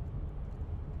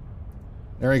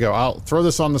 There you go. I'll throw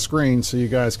this on the screen so you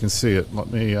guys can see it.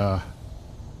 Let me get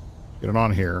it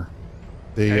on here.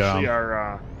 Actually,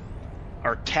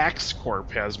 our tax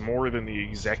corp has more than the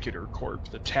executor corp.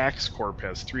 The tax corp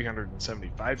has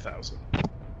 375,000.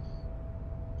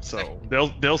 So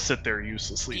they'll sit there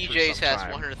uselessly. DJ's for some has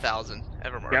time. 100,000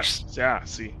 Evermarks. Yeah.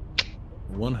 See.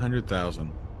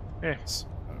 100,000. Yes.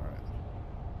 All right.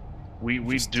 We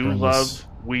do love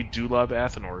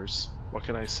Athenors. What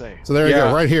can I say? So there you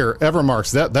go, right here,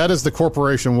 Evermarks. That is the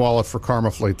corporation wallet for Karma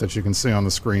Fleet that you can see on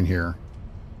the screen here.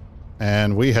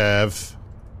 And we have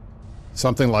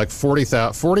something like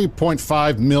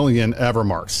 40.5 million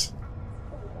Evermarks.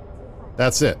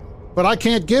 That's it. But I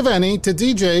can't give any to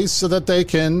DJs so that they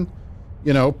can,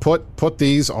 put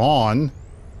these on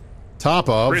top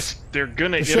of Brisk, they're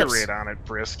gonna iterate on it,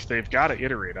 Brisk. They've got to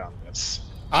iterate on this.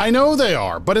 I know they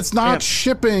are, but it's not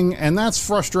shipping, and that's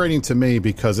frustrating to me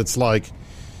because it's like,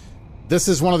 this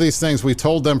is one of these things we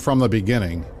told them from the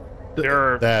beginning. If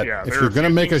you're going to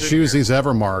make us use these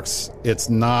Evermarks, it's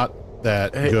not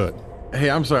that good. Hey,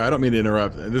 I'm sorry, I don't mean to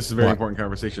interrupt. This is a very important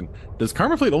conversation. Does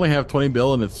Karma Fleet only have 20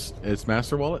 bill in its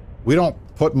master wallet? We don't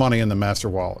put money in the master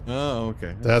wallet. Oh,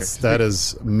 okay. That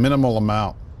is minimal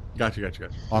amount. Gotcha.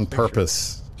 On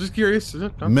purpose. Sure. Just curious.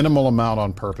 Minimal amount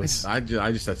on purpose. I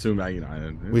just assumed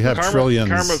we have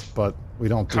trillions, but we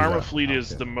don't do Karma that. Fleet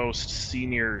is the most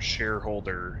senior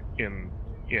shareholder in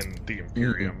the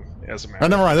Imperium, as a matter of fact.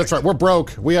 Never mind, that's right. We're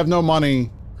broke. We have no money.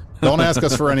 Don't ask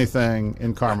us for anything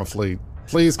in Karma Fleet.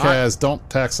 Please, Kaz, don't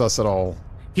tax us at all.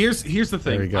 Here's the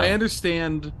thing. I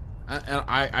understand.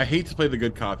 I hate to play the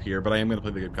good cop here, but I am going to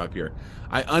play the good cop here.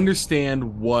 I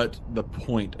understand what the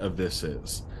point of this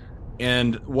is.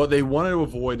 And what they wanted to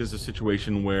avoid is a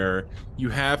situation where you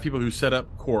have people who set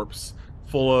up corps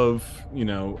full of,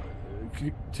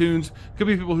 tunes. Could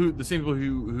be the same people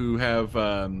who have,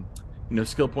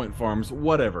 skill point farms,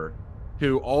 whatever.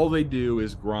 Who all they do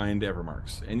is grind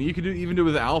Evermarks, and you could even do it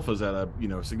with alphas at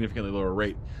a significantly lower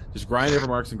rate. Just grind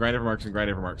Evermarks and grind Evermarks and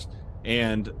grind Evermarks,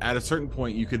 and at a certain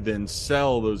point, you could then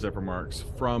sell those Evermarks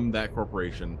from that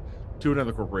corporation to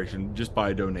another corporation just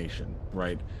by donation,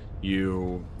 right?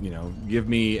 You give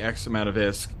me X amount of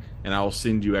ISK, and I'll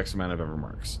send you X amount of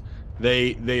Evermarks.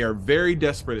 They are very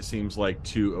desperate, it seems like,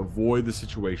 to avoid the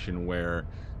situation where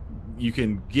you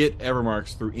can get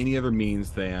Evermarks through any other means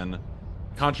than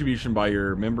contribution by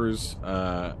your members,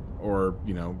 or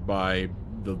by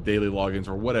the daily logins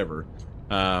or whatever,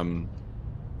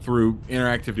 through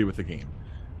interactivity with the game.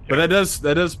 But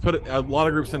that does put a lot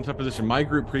of groups in a tough position. My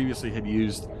group previously had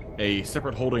used a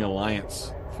separate holding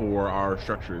alliance for our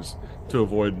structures to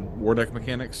avoid war deck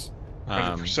mechanics.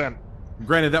 100%.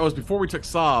 Granted, that was before we took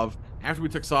Sov. After we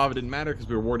took Sov, it didn't matter because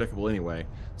we were war deckable anyway.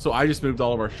 So I just moved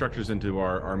all of our structures into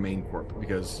our main corp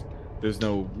because there's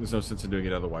no sense in doing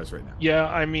it otherwise right now. Yeah,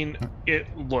 I mean,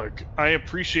 look, I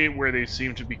appreciate where they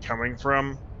seem to be coming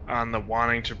from on the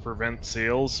wanting to prevent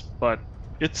sales, but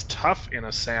it's tough in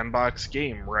a sandbox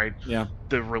game, right? Yeah.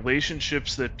 The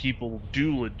relationships that people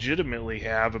do legitimately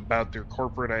have about their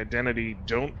corporate identity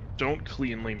don't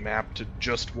cleanly map to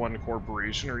just one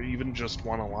corporation or even just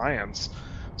one alliance.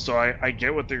 So I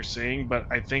get what they're saying, but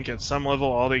I think at some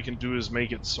level all they can do is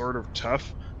make it sort of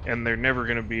tough, and they're never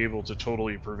going to be able to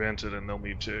totally prevent it, and they'll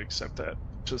need to accept that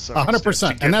to some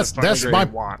 100%. And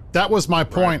that was my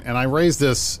point, and I raised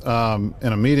this in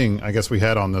a meeting I guess we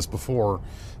had on this before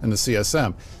in the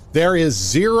CSM. There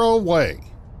is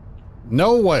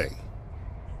no way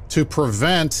to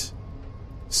prevent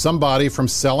somebody from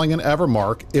selling an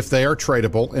Evermark if they are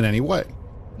tradable in any way.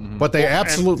 But they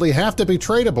absolutely have to be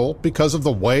tradable because of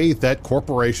the way that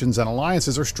corporations and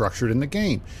alliances are structured in the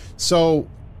game. So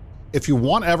if you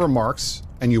want Evermarks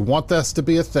and you want this to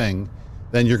be a thing,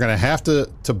 then you're going to have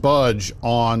to budge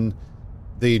on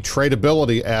the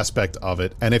tradability aspect of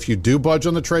it. And if you do budge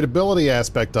on the tradability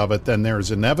aspect of it, then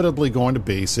there's inevitably going to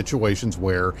be situations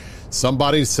where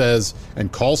somebody says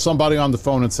and calls somebody on the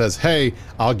phone and says, hey,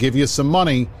 I'll give you some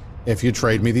money if you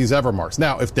trade me these Evermarks.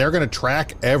 Now, if they're going to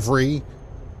track every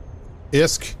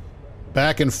ISK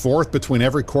back and forth between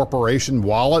every corporation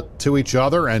wallet to each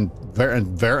other and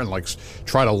like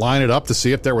try to line it up to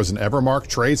see if there was an Evermark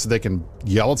trade so they can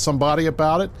yell at somebody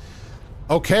about it.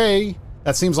 Okay,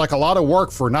 that seems like a lot of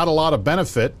work for not a lot of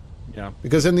benefit. Yeah.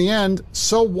 Because in the end,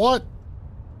 so what?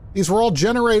 These were all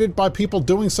generated by people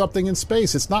doing something in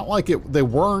space. It's not like they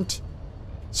weren't.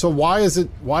 So why is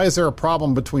there a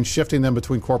problem between shifting them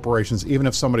between corporations, even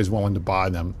if somebody's willing to buy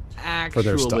them for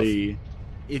their stuff?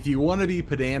 If you want to be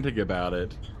pedantic about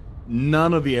it,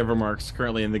 none of the Evermarks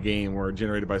currently in the game were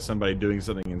generated by somebody doing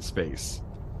something in space.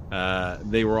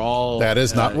 They were all... That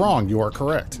is not wrong. You are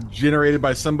correct. Generated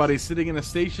by somebody sitting in a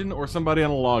station or somebody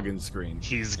on a login screen.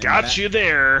 He's got you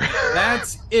there.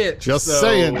 That's it. Just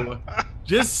saying.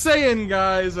 Just saying,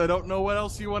 guys. I don't know what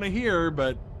else you want to hear,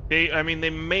 but... They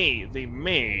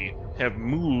may have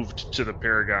moved to the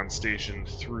Paragon station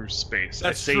through space.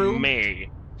 That's I say true. May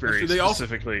very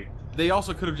specifically. They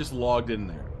also could have just logged in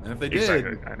there, and if they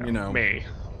did, May.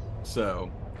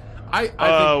 So, I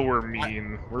think, we're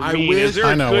mean. I wish. Is there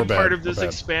a good bad. part of this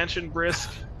expansion, Brisk?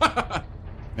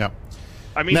 Yeah.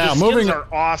 I mean, the skins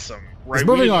are awesome, right?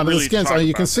 Moving on to the skins.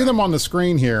 You can see them on the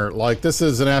screen here. Like, this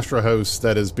is an Astra host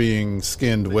that is being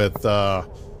skinned with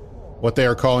what they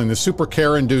are calling the Super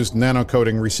Care-Induced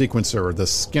Nanocoating Resequencer, the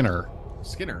Skinner,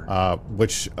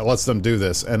 which lets them do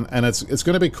this, and it's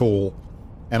going to be cool.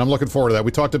 And I'm looking forward to that.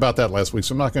 We talked about that last week,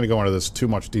 so I'm not going to go into this too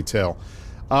much detail.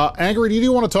 Angry, do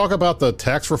you want to talk about the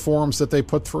tax reforms that they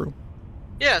put through?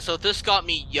 Yeah, so this got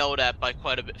me yelled at by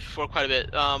quite a bit.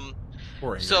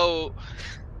 So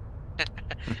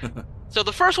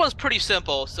the first one's pretty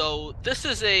simple. So this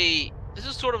is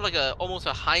sort of like almost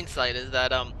a hindsight, is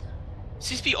that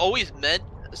CCP always meant,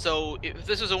 so if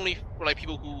this is only for like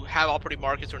people who have operating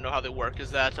markets or know how they work,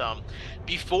 is that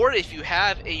before, if you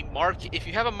have a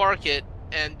market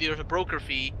and there's a broker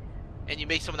fee and you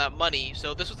make some of that money,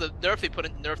 so this was the nerf they put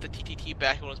in, nerf the TTT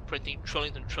back when it was printing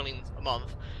trillions and trillions a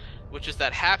month, which is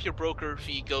that half your broker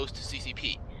fee goes to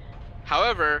CCP.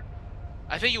 However,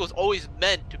 I think it was always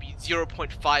meant to be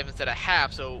 0.5 instead of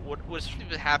half. So what's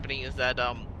been happening is that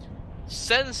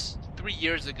since 3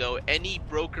 years ago, any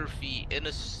broker fee in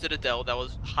a Citadel that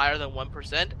was higher than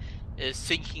 1% is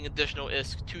sinking additional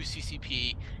ISK to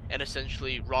CCP and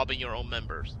essentially robbing your own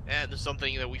members. And it's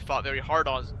something that we fought very hard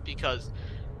on, because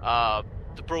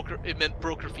it meant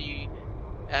broker fee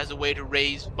as a way to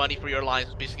raise money for your alliance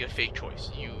was basically a fake choice.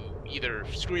 You either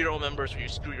screw your own members or you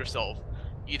screw yourself.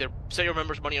 You either set your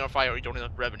members' money on fire or you don't have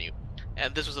enough revenue.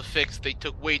 And this was a fix they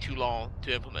took way too long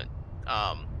to implement.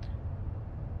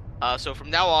 So from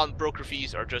now on, broker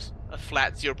fees are just a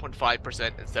flat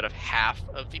 0.5% instead of half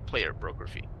of the player broker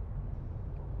fee.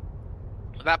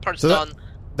 That part's done.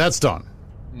 That's done.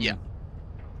 Yeah.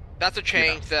 That's a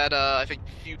change that I think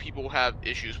few people have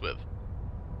issues with.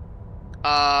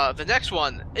 The next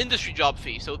one, industry job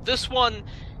fee. So this one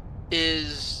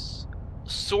is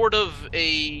sort of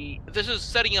this is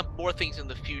setting up more things in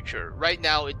the future. Right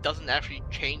now, it doesn't actually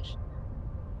change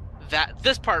that.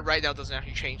 This part right now doesn't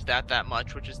actually change that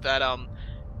much, which is that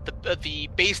the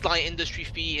baseline industry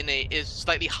fee is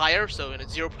slightly higher. So in a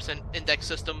 0% index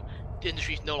system, the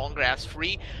industry is no longer as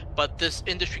free, but this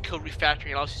industry code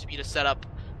refactoring allows CCP to set up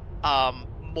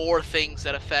more things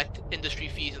that affect industry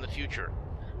fees in the future.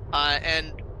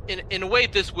 And in a way,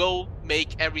 this will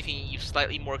make everything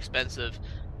slightly more expensive,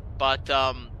 but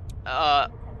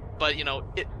you know,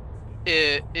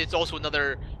 it's also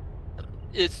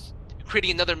it's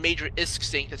creating another major ISK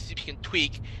sink that CP can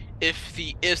tweak if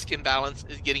the ISK imbalance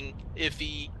is getting, if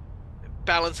the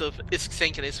balance of ISK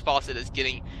sink and ISK faucet is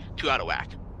getting too out of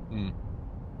whack.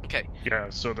 Okay. Yeah,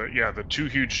 so the two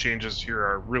huge changes here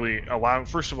are really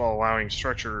first of all, allowing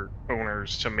structure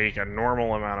owners to make a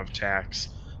normal amount of tax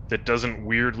that doesn't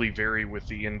weirdly vary with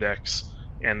the index,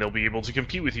 and they'll be able to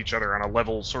compete with each other on a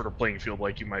level sort of playing field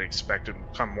like you might expect, and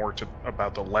come more to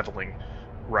about the leveling,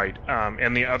 right?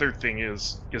 And the other thing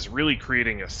is really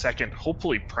creating a second,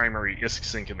 hopefully primary ISK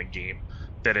sink in the game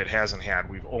that it hasn't had.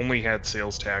 We've only had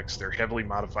sales tax. They're heavily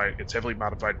modified. It's heavily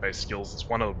modified by skills. It's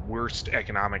one of the worst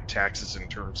economic taxes in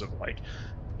terms of like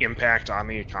impact on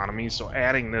the economy. So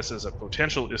adding this as a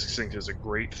potential ISK sink is a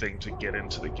great thing to get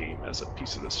into the game as a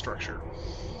piece of the structure.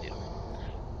 Yeah.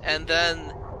 And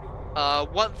then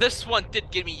this one did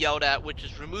get me yelled at, which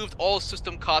is removed all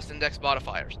system cost index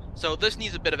modifiers. So this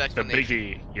needs a bit of explanation.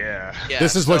 The biggie, yeah.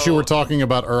 This is what you were talking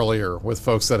about earlier with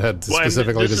folks that had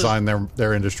specifically designed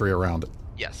their industry around it.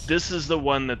 Yes. This is the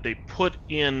one that they put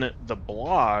in the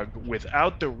blog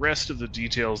without the rest of the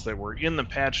details that were in the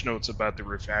patch notes about the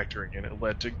refactoring, and it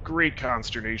led to great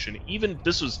consternation. Even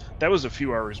that was a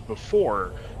few hours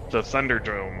before the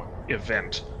Thunderdome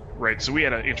event, right? So we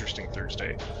had an interesting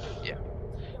Thursday. Yeah.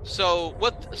 So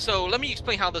let me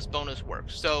explain how this bonus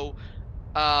works. So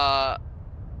there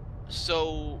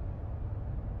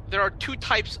are two main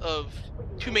types of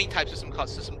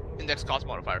system index cost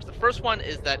modifiers. The first one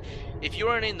is that if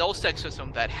you're in a nullsec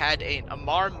system that had an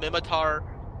Amar Mimitar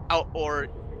or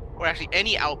actually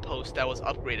any outpost that was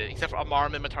upgraded, except for Amar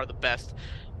Mimitar the best,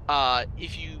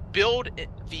 if you build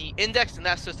the index in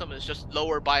that system is just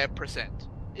lower by 1%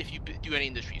 if you do any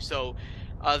industry. So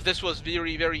this was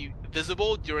very, very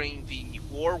visible during the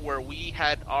war where we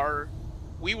were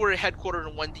headquartered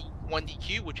in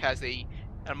 1DQ, which has an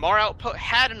Amar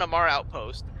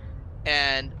outpost,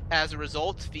 and as a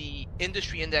result, the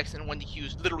industry index in 1DQ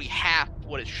is literally half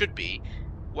what it should be,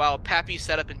 while Pappy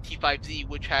set up in T5Z,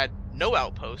 which had no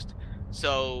outpost.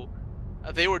 So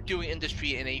they were doing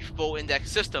industry in a full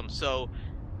index system. So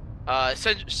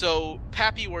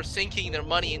Pappy were sinking their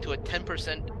money into a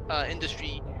 10%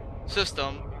 industry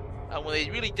system when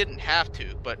they really didn't have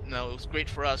to. But no, it was great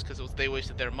for us because they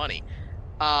wasted their money.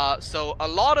 So a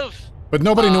lot of But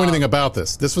nobody knew anything about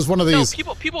this. This was one of these.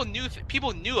 No, people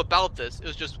knew about this.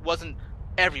 It just wasn't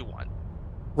everyone.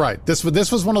 Right. This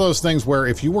was one of those things where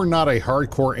if you were not a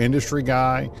hardcore industry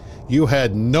guy, you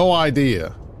had no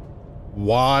idea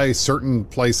why certain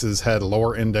places had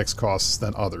lower index costs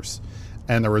than others.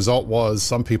 And the result was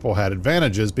some people had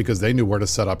advantages because they knew where to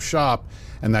set up shop,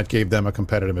 and that gave them a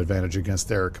competitive advantage against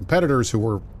their competitors who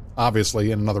were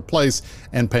obviously in another place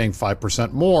and paying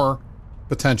 5% more,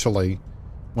 potentially,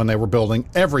 when they were building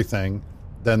everything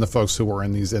than the folks who were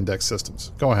in these index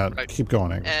systems. Go ahead. Right. Keep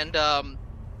going, Angry.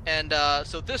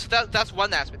 So that's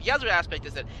one aspect. The other aspect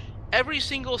is that every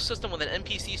single system with an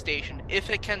NPC station, if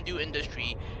it can do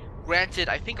industry, granted,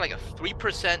 I think like a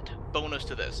 3% bonus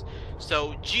to this.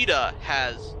 So JITA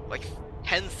has like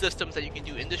 10 systems that you can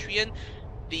do industry in.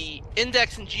 The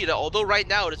index in JITA, although right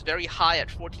now it is very high at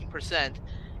 14%,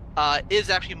 is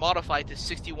actually modified to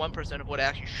 61% of what it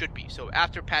actually should be. So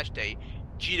after patch day,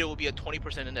 JITA will be a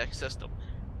 20% index system.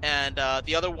 And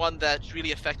the other one that's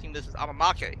really affecting this is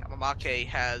Amamake. Amamake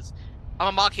is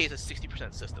a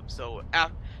 60% system. So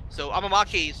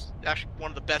Amamake is actually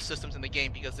one of the best systems in the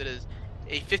game because it is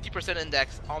a 50%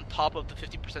 index on top of the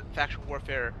 50% faction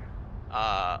warfare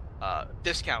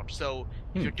discount. So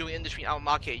if you're doing industry in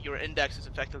Amamake, your index is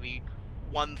effectively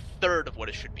 1/3 of what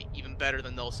it should be, even better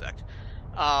than nullsec.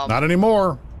 Not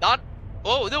anymore.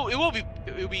 Oh no, it'll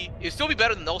still be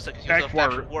better than nullsec because you have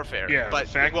faction warfare. Yeah, but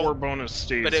fact war bonus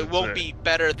stays. But it won't be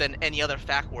better than any other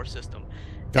fact war system.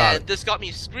 This got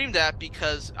me screamed at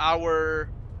because our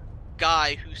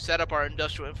guy who set up our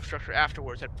industrial infrastructure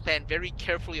afterwards had planned very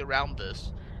carefully around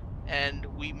this, and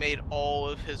we made all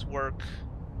of his work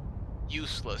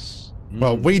useless.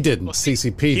 Well, we didn't. Well,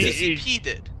 CCP did. CCP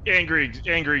did. Angry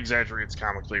exaggerates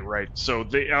comically, right? So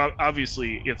they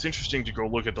obviously, it's interesting to go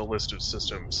look at the list of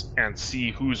systems and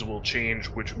see whose will change,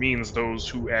 which means those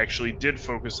who actually did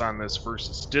focus on this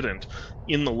versus didn't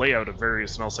in the layout of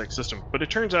various nullsec systems. But it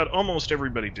turns out almost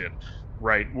everybody did,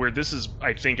 right? Where this is,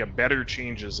 I think, a better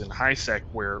changes in highsec,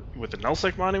 where with the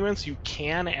nullsec monuments, you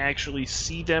can actually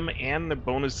see them and the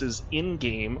bonuses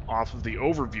in-game off of the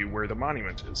overview where the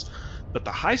monument is. But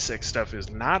the highsec stuff is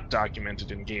not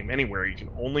documented in-game anywhere. You can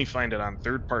only find it on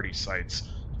third-party sites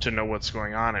to know what's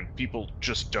going on, and people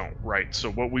just don't, right?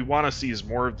 So what we want to see is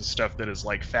more of the stuff that is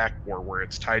like Fact War, where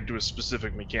it's tied to a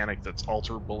specific mechanic that's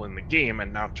alterable in the game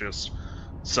and not just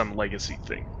some legacy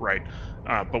thing, right?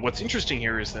 But what's interesting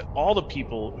here is that all the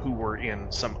people who were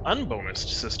in some unbonused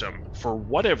system, for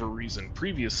whatever reason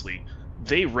previously,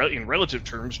 they in relative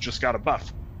terms just got a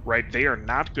buff, right? They are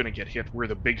not going to get hit where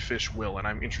the big fish will, and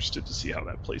I'm interested to see how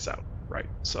that plays out, right?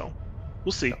 So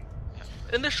we'll see.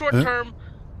 In the short term,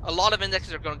 a lot of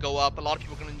indexes are going to go up. A lot of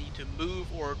people are going to need to move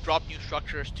or drop new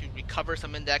structures to recover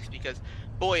some index, because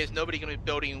boy, is nobody going to be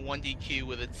building 1DQ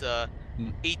with its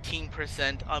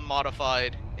 18%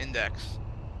 unmodified index.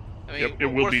 I mean, it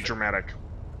will be dramatic.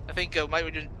 I think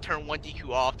might just turn 1DQ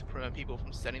off to prevent people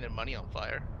from setting their money on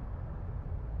fire.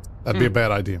 That'd be a bad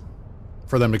idea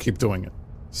for them to keep doing it.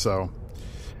 So,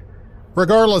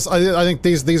 regardless, I think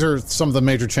these are some of the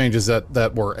major changes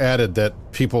that were added that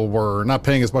people were not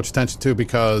paying as much attention to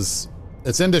because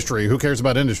it's industry. Who cares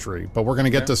about industry? But we're going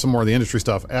to get to some more of the industry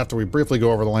stuff after we briefly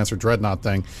go over the Lancer Dreadnought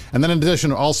thing. And then in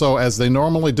addition, also, as they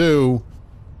normally do,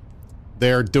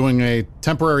 they're doing a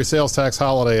temporary sales tax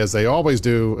holiday, as they always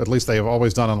do. At least they have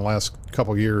always done in the last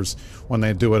couple of years when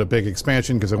they do it a big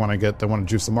expansion, because they want to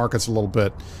juice the markets a little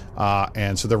bit.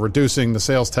 And so they're reducing the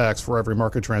sales tax for every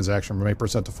market transaction from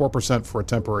 8% to 4% for a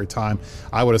temporary time.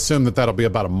 I would assume that that'll be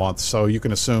about a month. So you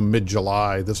can assume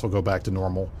mid-July this will go back to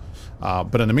normal.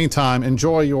 But in the meantime,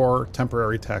 enjoy your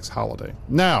temporary tax holiday.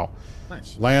 Now,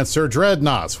 nice. Lancer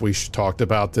Dreadnoughts. We talked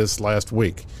about this last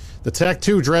week. The Tech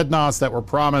 2 Dreadnoughts that were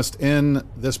promised in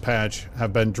this patch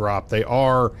have been dropped. They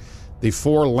are the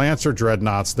 4 Lancer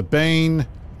Dreadnoughts, the Bane,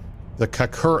 the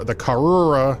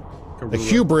Karura, the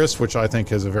Hubris, which I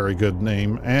think is a very good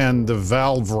name, and the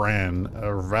Valvran,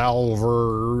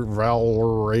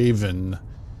 Valraven.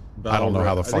 I don't know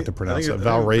how the fuck to pronounce it.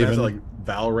 Valraven. Like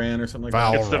Valran or something like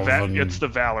that. It's the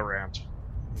Valorant.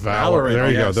 Valorant. There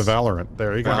you go. The Valorant.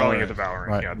 There you go. We're calling it the Valorant.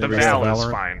 Right. Yeah, the Val is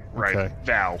fine. Right. Okay.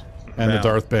 Val. And the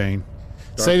Darth Bane.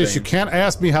 Sadis, you can't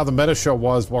ask me how the meta show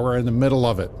was while we're in the middle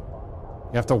of it.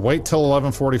 You have to wait till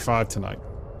 11:45 tonight.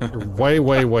 You're way,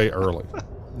 way, way early.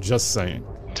 Just saying.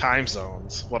 Time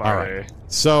zones. What are they?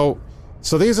 So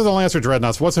these are the Lancer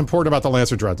Dreadnoughts. What's important about the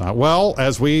Lancer Dreadnought? Well,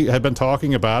 as we had been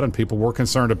talking about and people were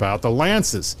concerned about, the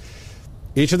lances.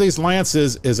 Each of these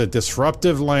lances is a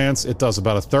disruptive lance. It does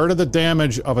about a third of the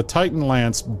damage of a Titan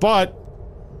lance, but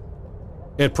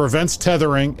it prevents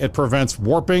tethering, it prevents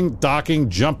warping, docking,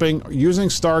 jumping, using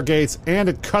stargates, and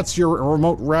it cuts your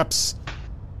remote reps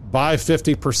by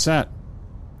 50%.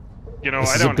 You know,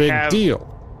 this is a big deal.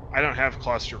 I don't have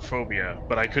claustrophobia,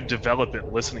 but I could develop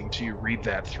it listening to you read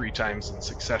that 3 times in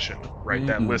succession, right?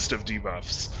 That list of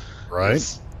debuffs. Right.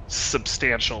 It's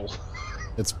substantial.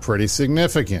 It's pretty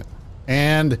significant.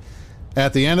 And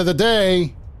at the end of the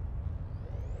day,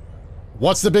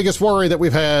 what's the biggest worry that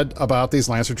we've had about these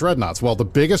Lancer Dreadnoughts? Well, the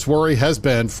biggest worry has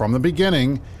been, from the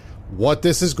beginning, what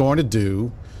this is going to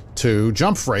do to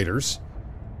jump freighters,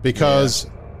 because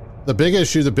the big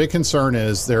issue, the big concern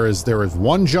is there is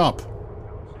one jump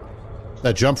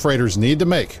that jump freighters need to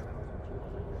make,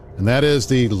 and that is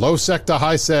the low sec to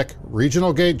high sec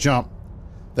regional gate jump.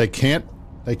 They can't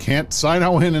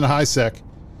sino in high sec.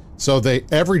 So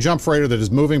every jump freighter that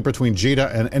is moving between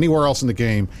JITA and anywhere else in the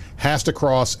game has to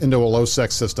cross into a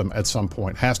low-sec system at some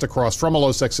point, has to cross from a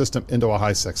low-sec system into a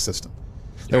high-sec system.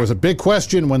 There was a big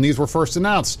question when these were first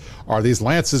announced. Are these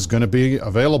lances going to be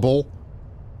available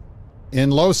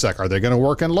in low-sec? Are they going to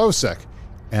work in low-sec?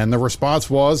 And the response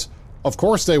was, of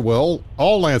course they will.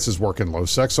 All lances work in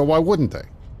low-sec, so why wouldn't they?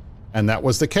 And that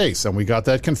was the case, and we got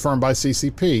that confirmed by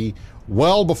CCP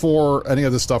well before any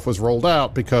of this stuff was rolled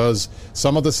out, because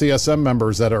some of the CSM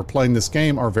members that are playing this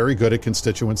game are very good at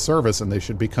constituent service, and they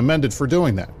should be commended for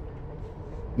doing that.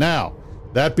 Now,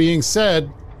 that being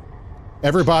said,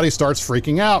 everybody starts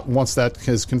freaking out once that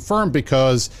is confirmed,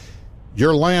 because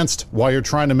you're lanced while you're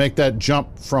trying to make that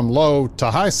jump from low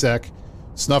to high sec,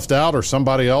 snuffed out, or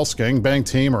somebody else, Gangbang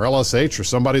Team or LSH, or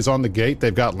somebody's on the gate,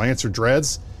 they've got Lancer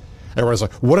Dreads. Everybody's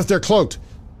like, what if they're cloaked?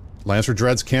 Lancer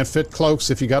Dreads can't fit cloaks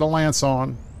if you got a lance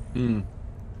on.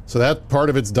 So that part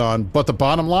of it's done. But the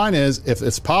bottom line is, if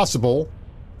it's possible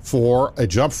for a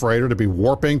jump freighter to be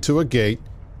warping to a gate,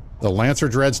 the Lancer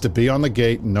Dreads to be on the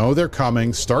gate, know they're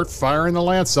coming, start firing the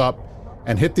lance up,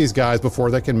 and hit these guys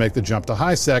before they can make the jump to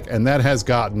high sec. And that has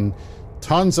gotten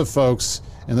tons of folks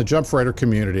in the jump freighter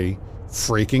community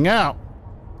freaking out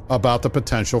about the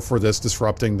potential for this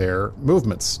disrupting their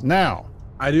movements. Now,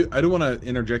 I do want to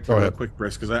interject here real quick,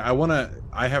 Brisk, because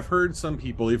I have heard some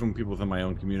people, even people within my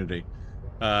own community,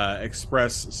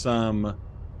 express some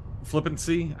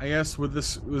flippancy, I guess, with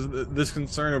this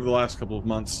concern over the last couple of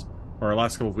months. or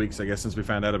last couple of weeks, I guess, since we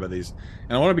found out about these.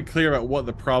 And I want to be clear about what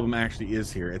the problem actually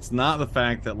is here. It's not the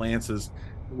fact that lances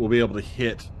will be able to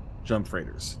hit jump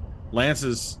freighters.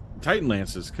 Titan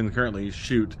lances can currently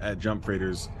shoot at jump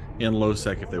freighters in low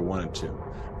sec if they wanted to.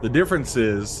 The difference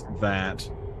is that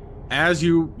as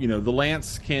the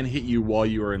lance can hit you while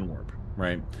you are in warp,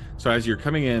 right? So as you're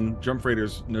coming in, jump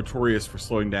freighters notorious for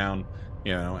slowing down,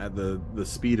 at the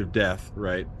speed of death,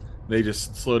 right? They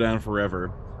just slow down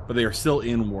forever, but they are still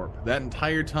in warp. That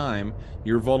entire time,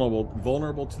 you're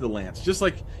vulnerable to the lance, just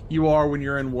like you are when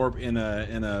you're in warp in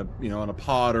a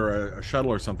pod or a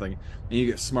shuttle or something, and you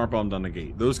get smart bombed on the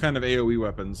gate. Those kind of AOE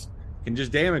weapons can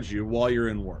just damage you while you're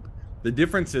in warp. The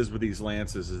difference is with these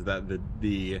lances is that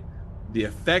the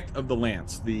effect of the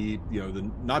lance, the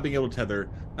not being able to tether,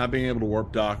 not being able to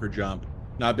warp dock or jump,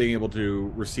 not being able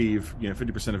to receive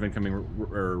 50% of incoming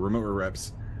or remote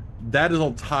reps, that is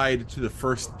all tied to the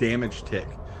first damage tick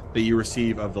that you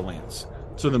receive of the lance.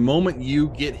 So the moment you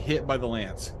get hit by the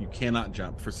lance, you cannot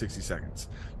jump for 60 seconds.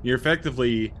 You're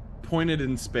effectively pointed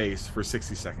in space for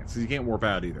 60 seconds, so you can't warp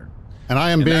out either. And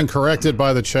I am being corrected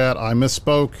by the chat. I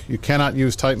misspoke. You cannot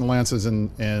use Titan lances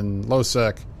in low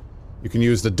sec. You can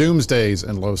use the Doomsdays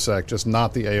in low sec, just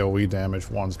not the AoE damage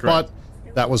ones. Correct.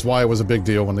 But that was why it was a big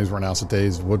deal when these were announced that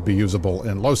days would be usable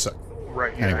in low sec.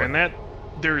 Right, yeah. Anyway. And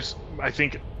I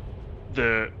think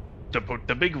the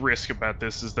big risk about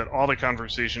this is that all the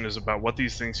conversation is about what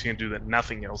these things can do that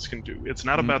nothing else can do. It's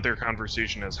not about their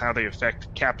conversation as how they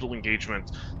affect capital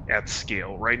engagement at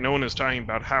scale, right? No one is talking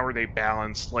about how are they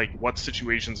balanced, like what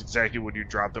situations exactly would you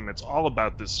drop them. It's all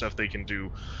about this stuff they can do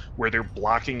where they're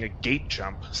blocking a gate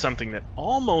jump, something that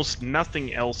almost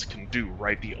nothing else can do,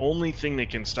 right? The only thing that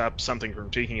can stop something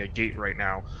from taking a gate right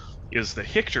now is the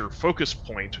Hictor focus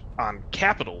point on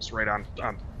capitals, right? On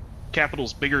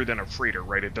capital's bigger than a freighter,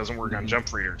 right? It doesn't work on jump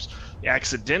freighters.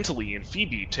 Accidentally, in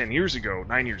Phoebe 9 years ago,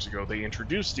 they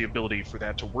introduced the ability for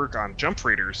that to work on jump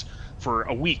freighters for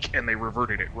a week, and they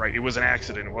reverted it, right? It was an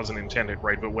accident, it wasn't intended,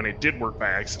 right? But when it did work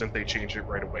by accident, they changed it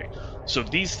right away. So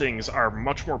these things are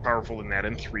much more powerful than that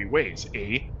in 3 ways.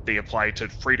 A, they apply to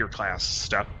freighter class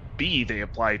stuff. B, they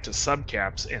apply to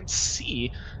subcaps. And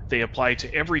C, they apply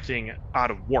to everything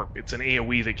out of warp. It's an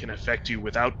AoE that can affect you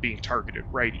without being targeted,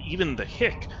 right? Even the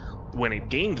Hick, when it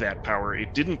gained that power,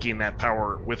 it didn't gain that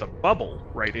power with a bubble,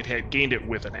 right? It had gained it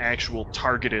with an actual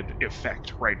targeted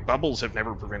effect, right? Bubbles have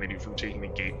never prevented you from taking the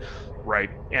gate, right?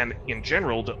 And in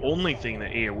general, the only thing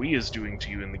that AoE is doing to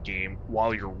you in the game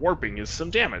while you're warping is some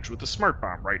damage with a smart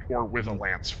bomb, right? Or with a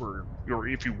lance, or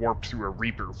if you warped through a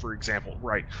Reaper, for example,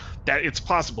 right? That it's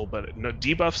possible, but no,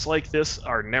 debuffs like this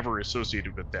are never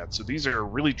associated with that. So these are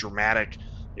really dramatic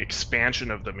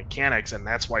expansion of the mechanics, and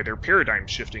that's why they're paradigm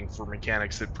shifting for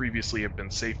mechanics that previously have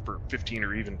been safe for 15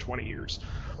 or even 20 years.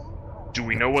 Do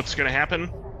we know what's going to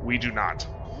happen? We do not.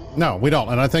 No, we don't.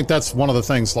 And I think that's one of the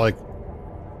things, like,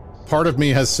 part of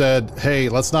me has said, hey,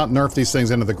 let's not nerf these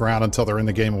things into the ground until they're in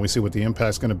the game and we see what the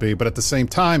impact's going to be. But at the same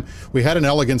time, we had an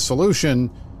elegant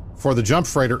solution for the jump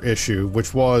freighter issue,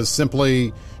 which was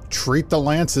simply treat the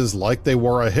lances like they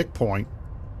were a hit point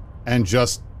and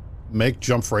just make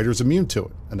jump freighters immune to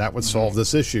it, and that would solve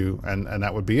this issue, and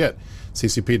that would be it.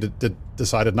 CCP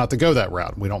decided not to go that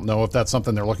route. We don't know if that's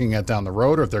something they're looking at down the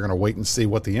road, or if they're going to wait and see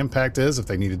what the impact is, if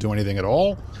they need to do anything at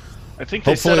all. I think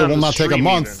hopefully it will not take a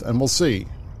month, and we'll see.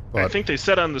 But I think they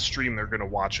said on the stream they're going to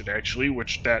watch it, actually,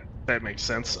 which that makes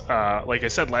sense. Like I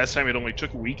said, last time it only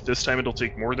took a week. This time it'll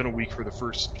take more than a week for the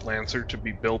first Lancer to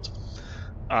be built.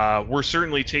 We're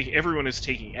certainly everyone is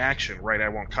taking action, right? I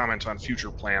won't comment on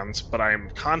future plans, but I am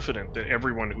confident that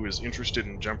everyone who is interested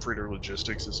in jump freighter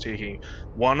logistics is taking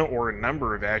one or a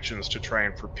number of actions to try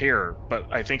and prepare. But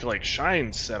I think, like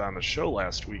Shine said on the show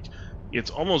last week, it's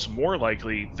almost more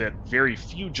likely that very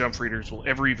few jump freighters will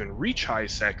ever even reach high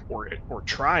sec or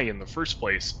try in the first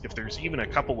place. If there's even a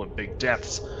couple of big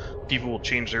deaths, people will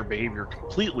change their behavior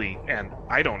completely, and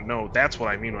I don't know. That's what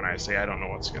I mean when I say I don't know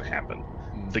what's going to happen.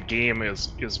 The game is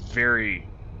very,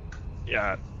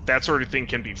 that sort of thing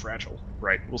can be fragile,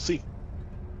 right? We'll see.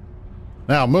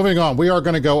 Now, moving on, we are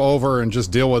going to go over and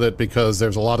just deal with it because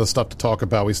there's a lot of stuff to talk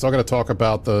about. We still got to talk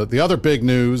about the other big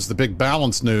news, the big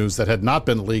balance news that had not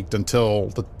been leaked until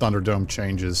the Thunderdome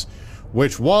changes,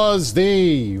 which was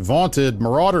the vaunted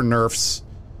Marauder nerfs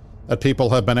that people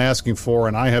have been asking for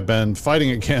and I have been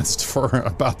fighting against for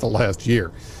about the last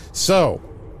year. So,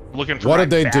 looking for what did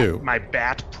they do? My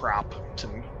bat prop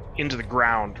into the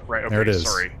ground, right? Okay, there it is.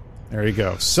 Sorry. There you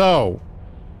go. So,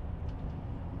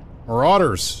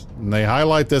 Marauders, and they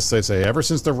highlight this, they say, ever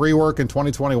since the rework in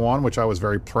 2021, which I was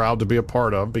very proud to be a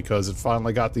part of because it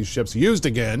finally got these ships used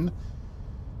again,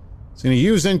 It's going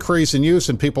to increase in use,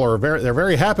 and people are they're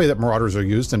very happy that Marauders are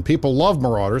used, and people love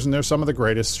Marauders, and they're some of the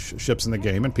greatest ships in the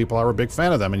game, and people are a big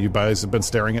fan of them. And you guys have been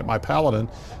staring at my Paladin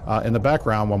in the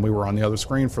background when we were on the other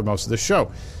screen for most of this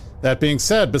show. That being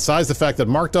said, besides the fact that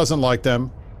Mark doesn't like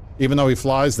them, even though he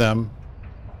flies them,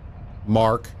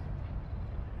 Mark.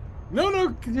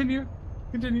 No, continue.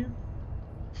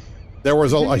 There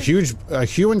was a huge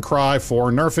hue and cry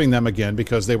for nerfing them again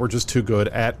because they were just too good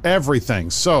at everything.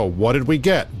 So what did we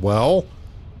get? Well,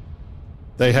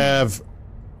 they have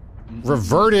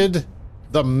reverted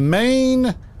the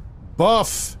main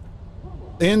buff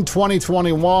in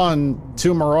 2021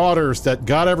 to Marauders that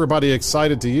got everybody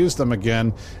excited to use them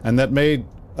again, and that made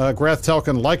Grath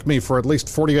Telkin like me for at least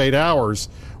 48 hours,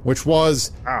 which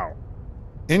was... Ow.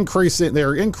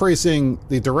 They're increasing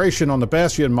the duration on the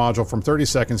Bastion module from 30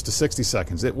 seconds to 60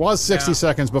 seconds. It was 60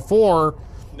 seconds before.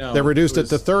 No, they reduced it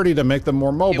to 30 to make them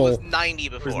more mobile. It was 90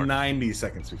 before. It was 90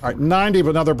 seconds before. All right, 90,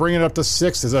 but now they're bringing it up to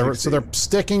 60. So they're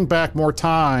sticking back more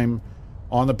time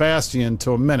on the Bastion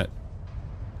to a minute.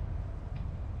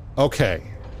 Okay.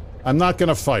 I'm not going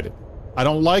to fight it. I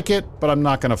don't like it, but I'm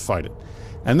not going to fight it.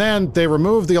 And then they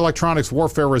removed the electronics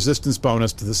warfare resistance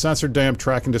bonus to the sensor damp,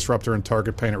 tracking disruptor, and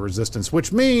target painter resistance,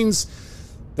 which means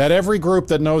that every group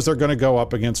that knows they're going to go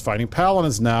up against fighting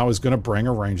paladins now is going to bring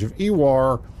a range of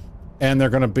EWAR, and they're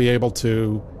going to be able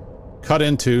to cut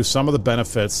into some of the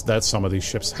benefits that some of these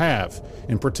ships have.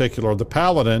 In particular, the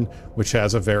Paladin, which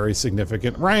has a very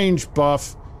significant range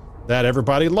buff that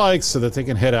everybody likes so that they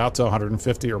can hit out to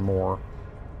 150 or more.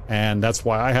 And that's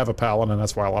why I have a Paladin, and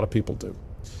that's why a lot of people do.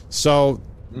 So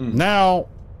now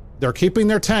they're keeping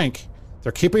their tank,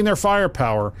 they're keeping their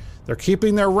firepower, they're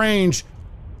keeping their range,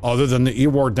 other than the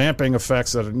EWAR damping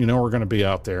effects that are going to be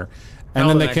out there, and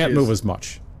then they can't move as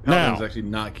much. Paladin's actually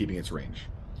not keeping its range.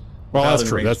 Well, that's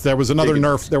true. There was another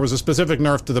nerf. There was a specific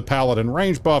nerf to the Paladin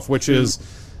range buff, which is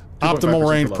optimal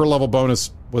range per level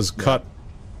bonus was cut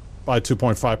by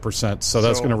 2.5%. So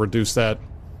that's going to reduce that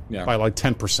by like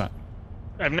 10%.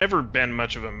 I've never been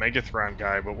much of a Megathron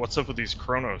guy, but what's up with these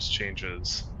Chronos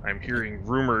changes? I'm hearing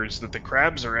rumors that the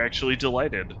crabs are actually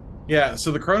delighted. Yeah,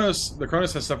 so the Chronos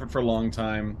has suffered for a long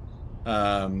time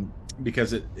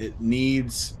because it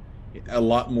needs a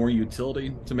lot more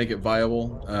utility to make it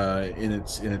viable in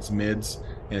its mids,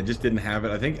 and it just didn't have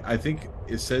it. I think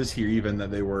it says here even that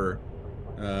they were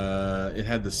it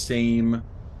had the same.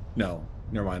 No,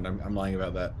 never mind. I'm lying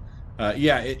about that.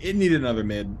 It needed another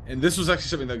mid, and this was actually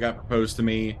something that got proposed to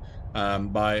me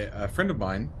by a friend of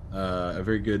mine, a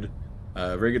very good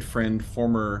friend,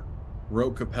 former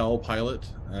Rote Capel pilot.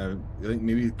 I think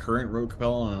maybe current Rote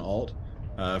Capel on an alt.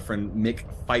 Friend Mick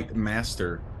Fight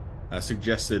Master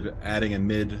suggested adding a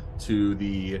mid to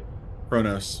the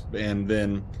Chronos, and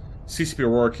then CCP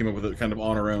Aurora came up with it kind of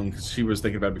on her own because she was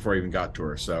thinking about it before I even got to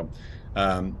her. So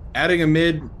adding a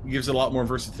mid gives it a lot more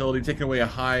versatility, taking away a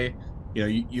high.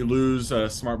 You lose a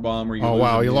smart bomb, or you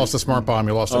lost a smart bomb,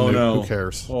 you lost a nuke. No. Who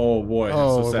cares? Oh boy,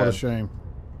 so sad. What a shame.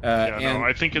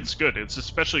 I think it's good. It's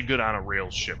especially good on a rail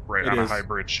ship, right? On a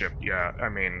hybrid ship. Yeah, I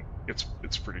mean, it's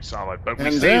pretty solid. But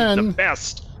we saved the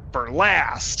best for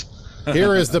last.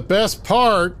 Here is the best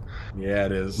part. Yeah,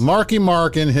 it is. Marky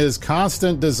Mark, in his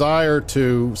constant desire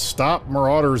to stop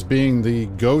Marauders being the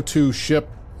go-to ship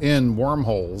in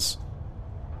wormholes,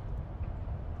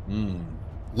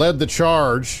 led the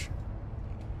charge.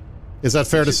 Is that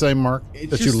fair to say, Mark,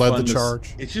 that you led the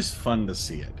charge? It's just fun to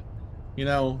see it.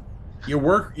 You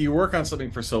work on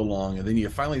something for so long, and then you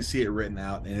finally see it written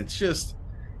out, and it's just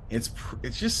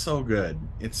so good.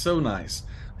 It's so nice.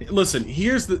 Listen,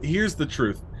 here's the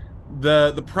truth.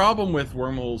 The problem with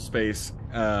wormhole space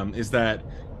is that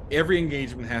every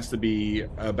engagement has to be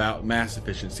about mass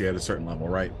efficiency at a certain level,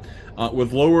 right? With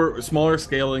smaller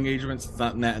scale engagements, it's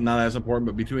not as important.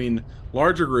 But between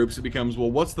larger groups, it becomes,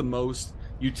 well, what's the most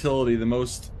utility, the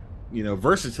most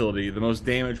versatility, the most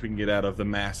damage we can get out of the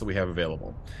mass that we have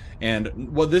available.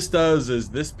 And what this does is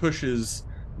this pushes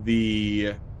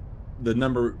the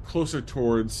number closer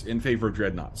towards in favor of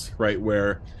dreadnoughts, right?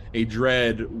 Where a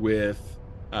dread with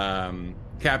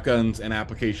cap guns and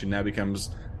application now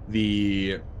becomes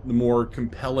the more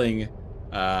compelling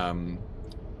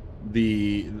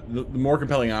the more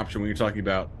compelling option when you're talking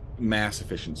about mass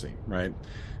efficiency, right?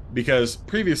 Because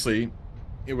previously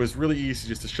it was really easy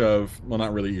just to shove, well,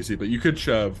 not really easy, but you could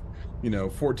shove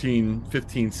 14,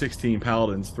 15, 16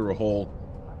 paladins through a hole,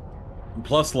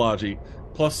 plus logi,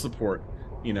 plus support,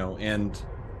 and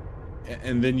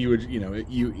then you would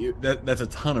that's a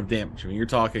ton of damage. I mean, you're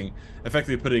talking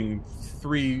effectively putting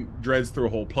 3 dreads through a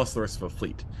hole plus the rest of a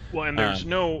fleet. Well, and there's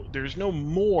no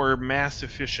more mass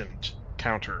efficient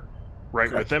counter, right?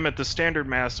 Correct. With them at the standard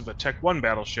mass of a Tech 1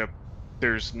 battleship,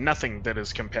 there's nothing that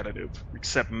is competitive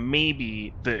except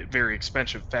maybe the very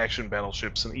expensive faction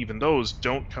battleships, and even those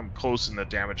don't come close in the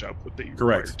damage output that you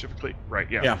require typically. Right,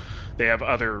 yeah. They have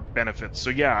other benefits.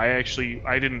 So yeah,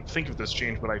 I didn't think of this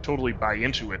change, but I totally buy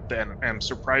into it. Then I'm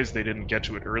surprised they didn't get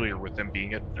to it earlier with them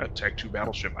being a Tech 2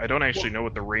 battleship. I don't actually know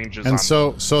what the range is. And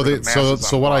so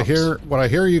what I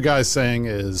hear you guys saying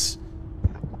is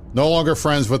no longer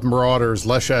friends with Marauders,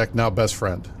 Leshak now best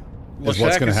friend. Is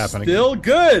what's going to happen still again.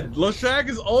 Good. Leshak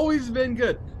has always been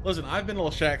good. Listen, I've been a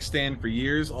Leshak stan for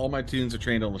years. All my tunes are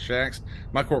trained on Leshaks.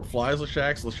 My corp flies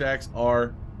Leshaks. Leshaks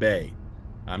are bae.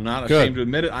 I'm not ashamed to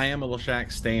admit it. I am a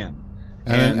Leshak stan.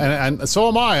 And so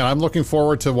am I. And I'm looking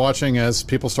forward to watching as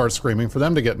people start screaming for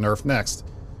them to get nerfed next,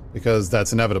 because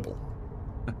that's inevitable.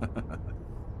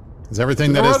 Because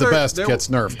everything that is the best gets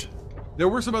nerfed. There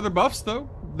were some other buffs, though.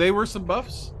 There were some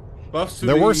buffs.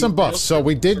 There were some buffs. So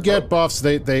we did get buffs.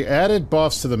 They added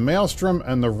buffs to the Maelstrom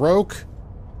and the Roke.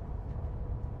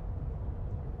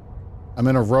 I'm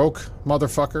in a Roke,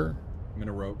 motherfucker. I'm in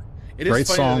a Roke. Great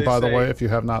song, by the way, if you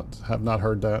have not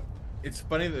heard that. It's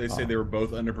funny that they say they were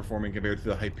both underperforming compared to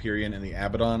the Hyperion and the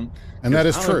Abaddon. And that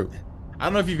is true. I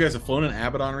don't know if you guys have flown an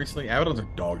Abaddon recently. Abaddons are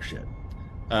dog shit.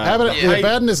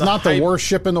 Abaddon is not the worst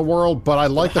ship in the world, but I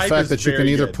like the fact that you can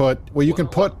either put you can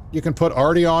put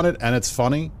Artie on it, and it's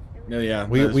funny. Yeah,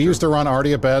 we used to run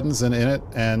Artie Abaddons in it,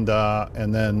 and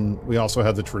then we also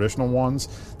had the traditional ones.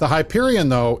 The Hyperion,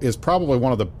 though, is probably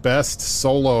one of the best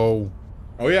solo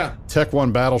Tech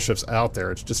 1 battleships out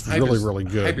there. It's just really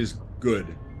good. Hype is good.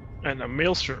 And the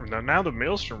Maelstrom, now the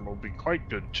Maelstrom will be quite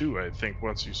good too, I think,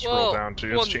 once you scroll down to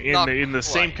in the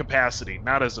same capacity,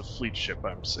 not as a fleet ship,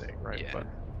 I'm saying, right? Yeah. But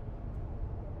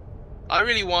I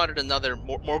really wanted another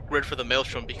more grid for the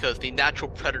Maelstrom, because the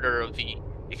natural predator of the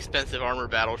expensive armor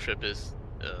battleship is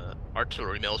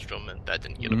artillery Maelstrom, and that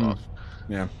didn't get a buff.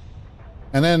 Yeah.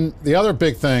 And then the other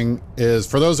big thing is,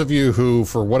 for those of you who,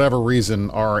 for whatever reason,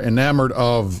 are enamored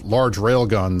of large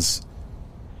railguns,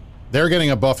 they're getting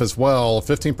a buff as well,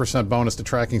 15% bonus to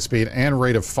tracking speed and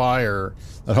rate of fire,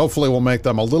 that hopefully will make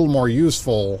them a little more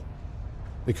useful,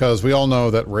 because we all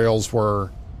know that rails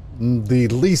were the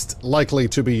least likely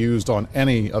to be used on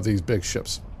any of these big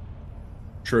ships.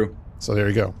 True. So there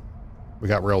you go. We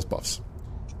got rails buffs.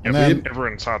 And then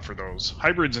everyone's hot for those.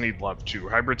 Hybrids need love too.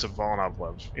 Hybrids have Volanov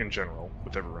love in general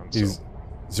with everyone. So.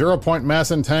 0-point mass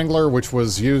entangler, which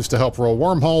was used to help roll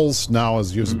wormholes, now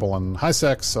is usable in high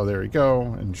sec. So there you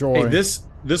go. Enjoy. Hey, this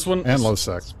one and low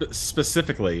sec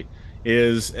specifically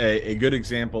is a good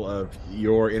example of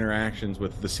your interactions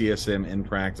with the CSM in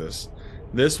practice.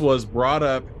 This was brought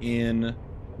up in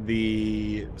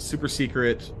the super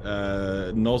secret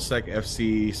nullsec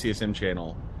FC CSM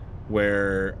channel,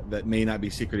 where that may not be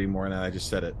secret anymore. Now I just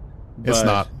said it. But it's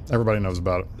not. Everybody knows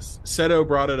about it. Seto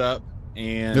brought it up,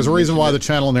 and there's a reason why the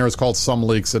channel in there is called Some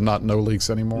Leaks and not No Leaks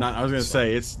anymore. I was going to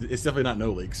say it's definitely not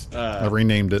No Leaks. I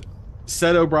renamed it.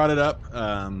 Seto brought it up,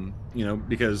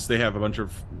 because they have a bunch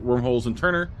of wormholes in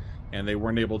Turner, and they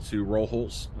weren't able to roll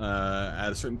holes at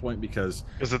a certain point because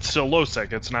it's still low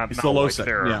sec. It's still low sec.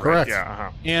 Yeah. Correct.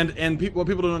 Yeah. And what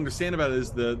people don't understand about it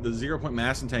is the 0-point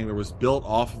mass entangler was built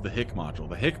off of the Hick module.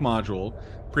 The Hick module,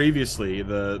 previously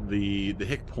the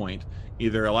Hick point,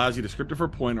 either allows you to script it for a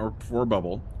point or for a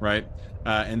bubble, right?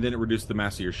 And then it reduced the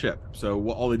mass of your ship. So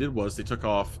all they did was they took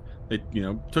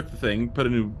the thing, put a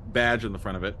new badge on the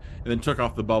front of it, and then took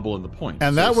off the bubble and the point.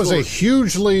 And that was a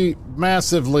hugely,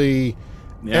 massively.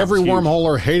 Every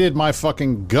wormholer hated my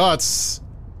fucking guts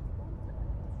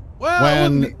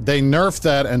when they nerfed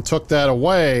that and took that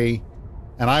away,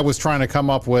 and I was trying to come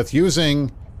up with,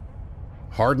 using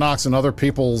Hard Knocks and other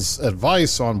people's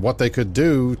advice on what they could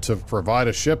do to provide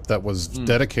a ship that was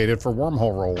dedicated for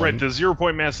wormhole rolling. Right, the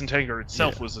 0-point mass entangler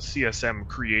itself was a CSM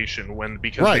creation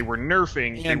because they were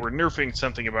nerfing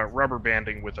something about rubber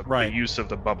banding with the use of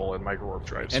the bubble and micro warp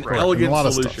drives. An elegant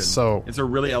solution. So it's a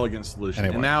really elegant solution.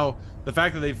 Anyway. And now the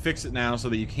fact that they fixed it now so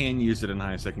that you can use it in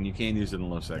high sec and you can use it in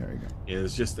low sec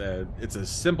is just it's a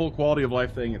simple quality of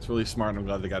life thing. It's really smart, and I'm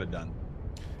glad they got it done.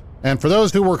 And for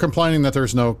those who were complaining that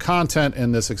there's no content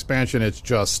in this expansion, it's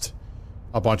just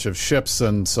a bunch of ships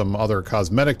and some other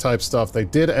cosmetic type stuff, they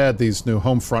did add these new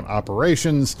home front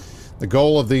operations. The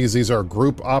goal of these are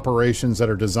group operations that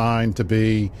are designed to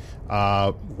be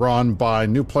run by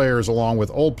new players along with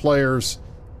old players,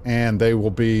 and they will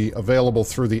be available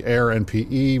through the Air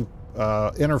NPE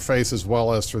interface as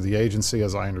well as through the agency,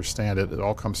 as I understand it. It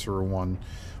all comes through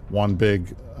one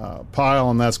big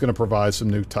pile, and that's going to provide some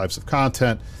new types of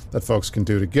content that folks can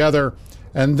do together.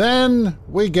 And then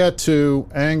we get to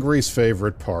Angry's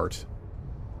favorite part,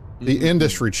 the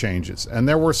industry changes. And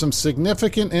there were some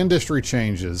significant industry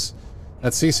changes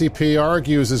that CCP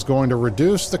argues is going to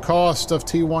reduce the cost of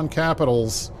T1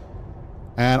 capitals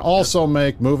and also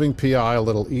make moving PI a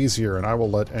little easier. And I will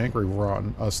let Angry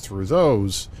run us through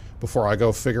those before I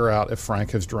go figure out if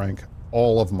Frank has drank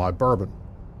all of my bourbon.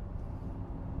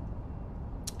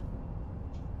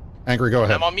 Angry, go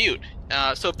ahead. I'm on mute.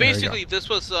 So basically, this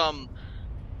was an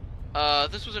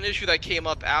issue that came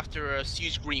up after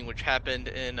Siege Green, which happened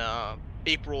in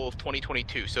April of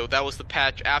 2022. So that was the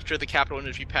patch after the capital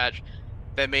industry patch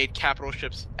that made capital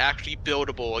ships actually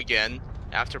buildable again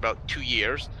after about 2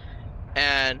 years.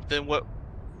 And then what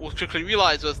was quickly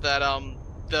realized was that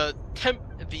the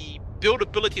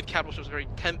buildability of capital ships was very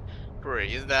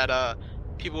temporary. Is that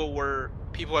people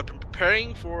had been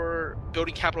preparing for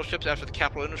building capital ships after the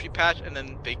capital industry patch, and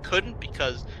then they couldn't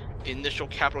because the initial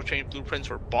capital change blueprints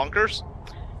were bonkers.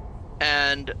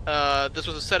 And this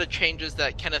was a set of changes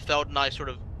that Kenneth Feld and I sort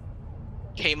of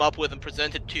came up with and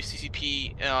presented to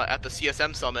CCP at the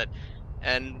CSM summit,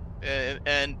 and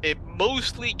it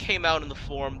mostly came out in the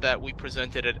form that we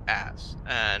presented it as.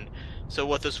 And so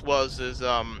what this was is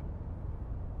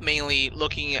mainly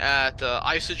looking at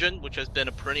isogen, which has been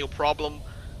a perennial problem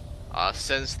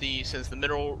since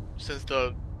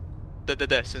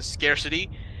scarcity,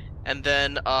 and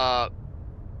then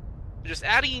just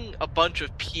adding a bunch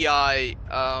of PI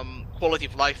quality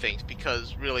of life things,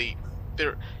 because really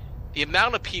the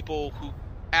amount of people who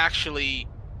actually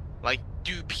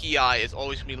do PI is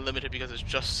always going to be limited because it's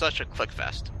just such a click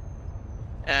fest.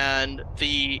 And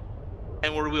we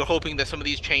were hoping that some of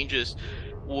these changes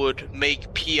would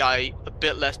make PI a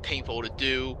bit less painful to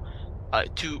do,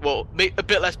 make a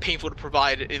bit less painful to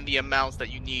provide in the amounts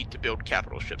that you need to build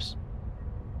capital ships.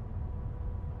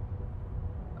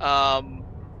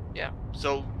 Yeah.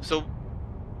 So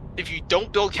if you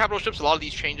don't build capital ships, a lot of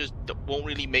these changes won't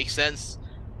really make sense.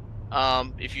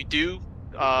 If you do,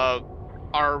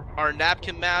 our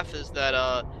napkin math is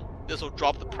that this will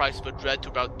drop the price of a Dread to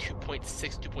about 2.6,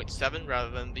 2.7 rather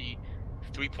than the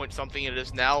 3 point something it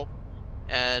is now,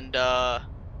 and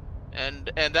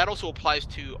that also applies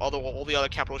to all the other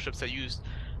capital ships that use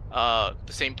the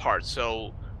same parts.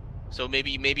 So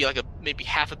maybe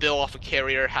half a bill off a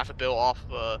carrier, half a bill off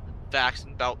Vax,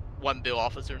 and about 1 bill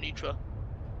off of Zernitra.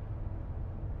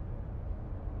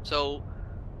 So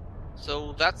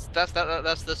that's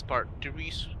this part. Did we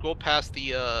scroll past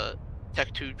the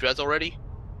Tech 2 Dreads already?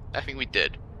 I think we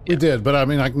did. We did, but I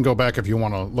mean, I can go back if you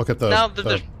want to look at the. No,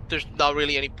 there's not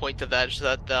really any point to that. Just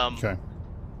that. Okay.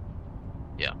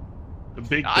 Yeah. The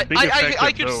big effect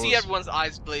I could see everyone's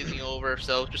eyes glazing over,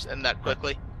 so just end that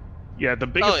quickly. Yeah, the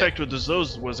big effect with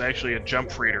those was actually a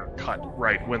jump freighter cut,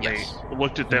 right? When they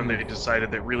looked at them, they decided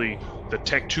that really the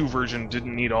Tech 2 version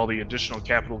didn't need all the additional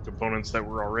capital components that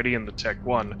were already in the Tech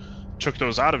 1. Took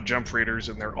those out of jump freighters,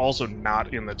 and they're also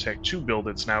not in the Tech 2 build.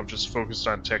 It's now just focused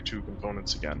on Tech 2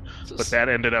 components again. But that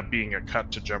ended up being a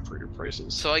cut to jump freighter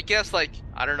prices. So I guess, I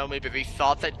don't know, maybe they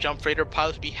thought that jump freighter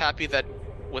pilots would be happy that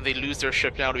when they lose their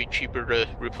ship now it'll be cheaper to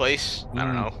replace. I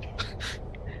don't know.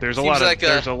 There's a lot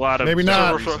of maybe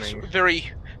not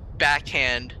very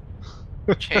backhand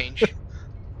change.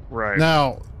 Right.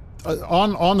 Now,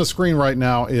 on the screen right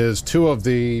now is two of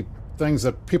the things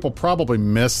that people probably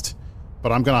missed,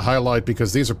 but I'm going to highlight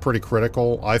because these are pretty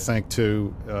critical, I think,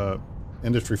 to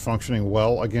industry functioning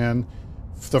well again.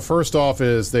 The first off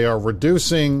is they are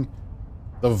reducing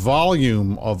the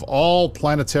volume of all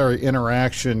planetary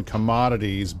interaction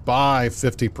commodities by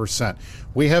 50%.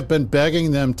 We have been begging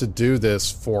them to do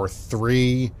this for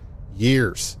 3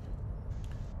 years.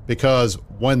 Because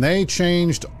when they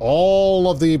changed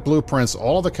all of the blueprints,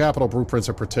 all of the capital blueprints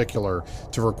in particular,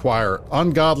 to require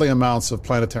ungodly amounts of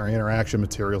planetary interaction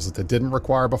materials that they didn't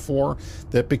require before,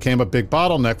 that became a big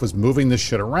bottleneck, was moving this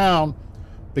shit around,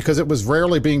 because it was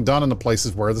rarely being done in the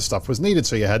places where the stuff was needed,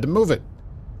 so you had to move it.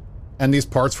 And these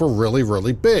parts were really,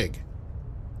 really big.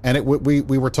 And we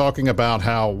were talking about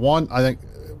how I think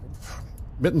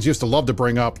Mittens used to love to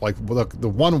bring up, the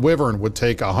one Wyvern would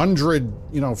take 100,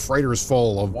 freighters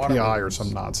full of PI or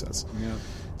some nonsense. Yeah.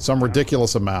 Some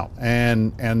ridiculous amount.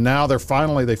 And now they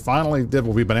finally did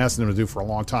what we've been asking them to do for a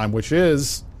long time, which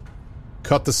is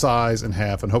cut the size in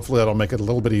half, and hopefully that'll make it a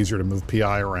little bit easier to move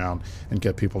PI around and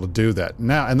get people to do that. And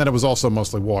then it was also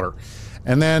mostly water.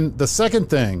 And then the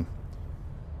second thing,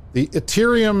 the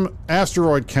Ethereum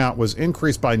asteroid count was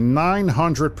increased by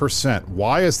 900%.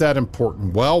 Why is that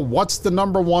important? Well, what's the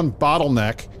number one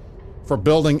bottleneck for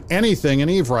building anything in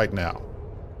EVE right now?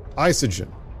 Isogen.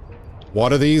 What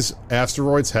do these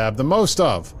asteroids have the most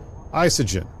of?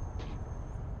 Isogen.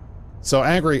 So,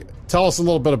 Angry, tell us a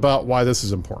little bit about why this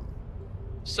is important.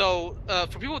 So,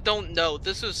 for people who don't know,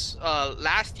 this is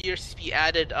last year CCP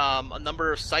added a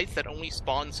number of sites that only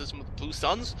spawn in system with blue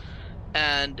suns,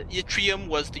 and yttrium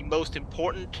was the most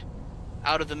important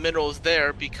out of the minerals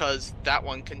there because that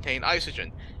one contained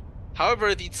isogen.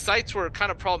 However, these sites were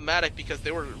kind of problematic because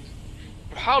they were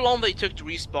how long they took to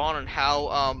respawn and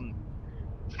how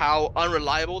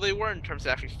unreliable they were in terms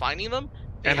of actually finding them.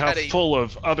 And how full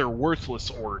of other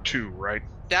worthless ore too, right?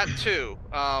 That too.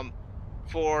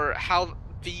 For how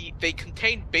they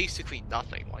contained basically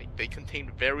nothing. Like they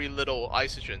contained very little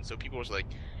isogen, so people was like,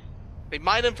 they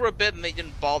mined them for a bit and they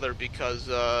didn't bother because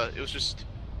it was just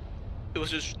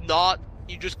not.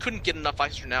 You just couldn't get enough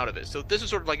isogen out of it. So this is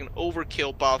sort of like an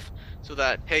overkill buff, so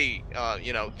that hey,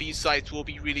 these sites will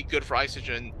be really good for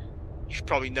isogen. You should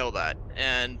probably know that.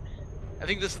 And I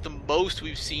think this is the most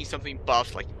we've seen something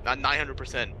buffed, like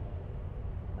 900%.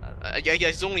 I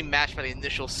guess it's only matched by the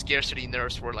initial scarcity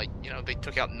nerfs, where they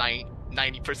took out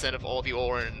 90% of all the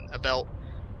ore in a belt.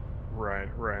 Right.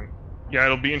 Yeah,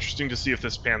 it'll be interesting to see if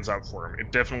this pans out for him.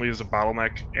 It definitely is a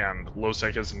bottleneck, and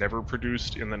Lowsec has never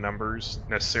produced in the numbers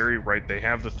necessary, right? They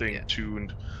have the thing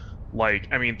tuned.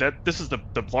 This is the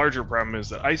larger problem is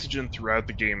that isogen throughout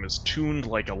the game is tuned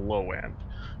like a low end,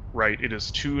 right? It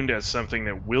is tuned as something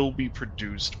that will be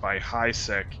produced by high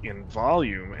sec in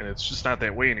volume, and it's just not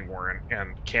that way anymore.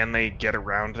 And can they get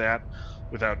around that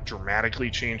without dramatically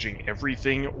changing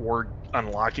everything or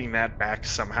unlocking that back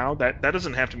somehow? That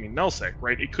doesn't have to be null sec,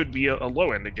 right? It could be a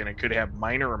low end again. It could have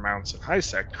minor amounts at high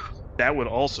sec. That would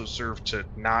also serve to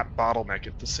not bottleneck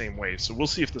it the same way. So we'll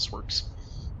see if this works.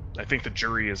 I think the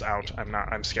jury is out.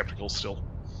 I'm skeptical still.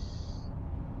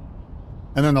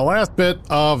 And then the last bit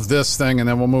of this thing, and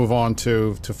then we'll move on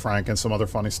to Frank and some other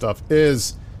funny stuff,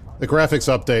 is the graphics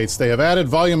updates. They have added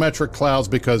volumetric clouds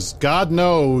because God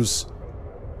knows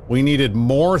we needed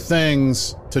more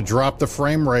things to drop the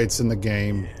frame rates in the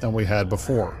game than we had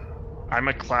before. I'm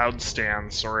a cloud stan,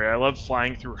 sorry. I love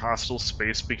flying through hostile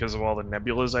space because of all the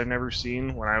nebulas I've never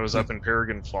seen. When I was up in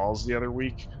Paragon Falls the other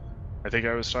week, I think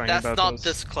I was talking about That's not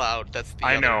this cloud, that's the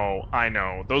other. I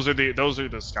know. Those are the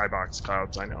skybox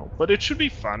clouds, I know. But it should be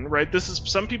fun, right?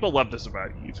 Some people love this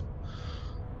about Eve.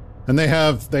 And they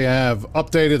have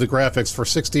updated the graphics for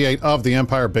 68 of the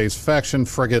Empire-based faction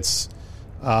frigates.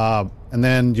 And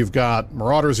then you've got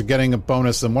Marauders are getting a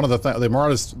bonus, and one of the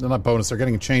Marauders, they're not bonus, they're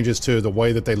getting changes to the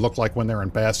way that they look like when they're in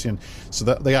Bastion. So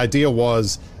the idea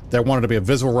was there wanted to be a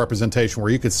visual representation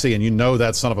where you could see, and you know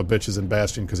that son of a bitch is in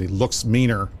Bastion because he looks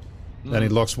meaner than he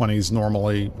looks when he's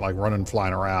normally like running,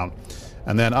 flying around.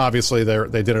 And then obviously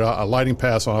they did a lighting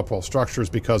pass on upwell structures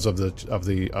because of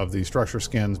the structure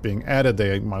skins being added.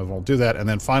 They might as well do that. And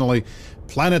then finally,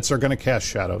 planets are going to cast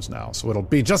shadows now, so it'll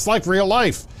be just like real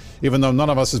life, even though none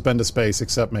of us has been to space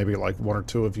except maybe like one or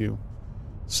two of you.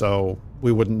 So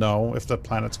we wouldn't know if the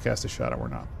planets cast a shadow or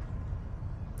not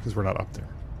because we're not up there.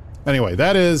 Anyway,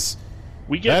 that is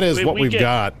what we've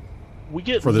got. We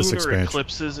get for this lunar expansion.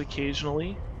 Eclipses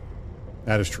occasionally.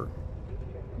 That is true.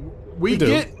 We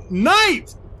get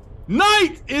night.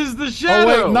 Night is the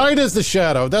shadow. Oh wait, night is the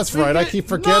shadow. That's right. I keep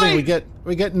forgetting. Night.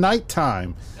 We get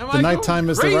nighttime. The nighttime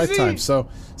is the right time. So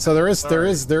there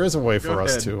is a way for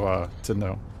us to know what's going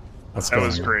on. That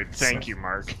was great. Thank you,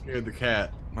 Mark. Scared the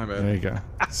cat. My bad. There you go.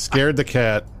 Scared the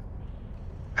cat.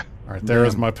 All right, there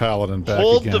is my paladin back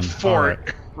Hold again. Hold the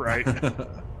fort. Right.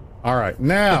 All right,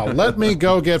 now let me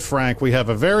go get Frank. We have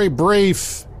a very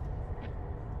brief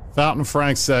Fountain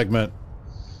Frank segment,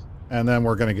 and then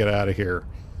we're going to get out of here.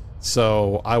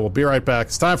 So I will be right back.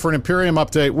 It's time for an Imperium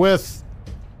update with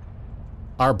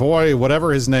our boy,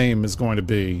 whatever his name is going to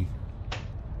be.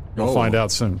 We'll find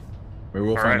out soon. We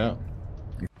will find out.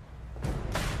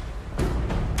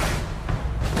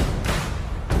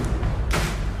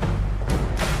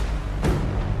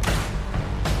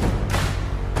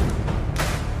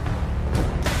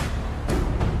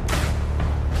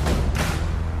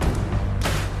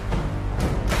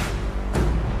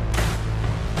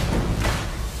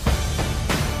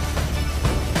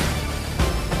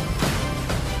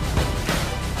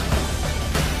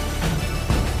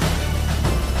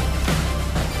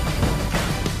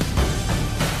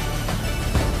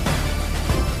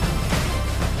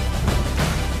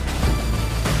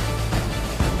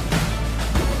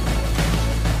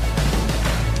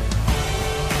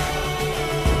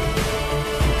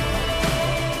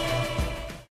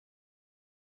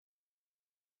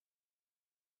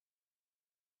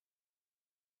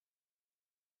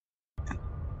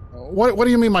 What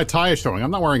do you mean my tie is showing?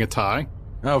 I'm not wearing a tie.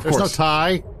 Oh, of There's course. no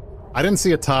tie. I didn't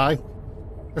see a tie.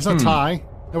 There's no tie.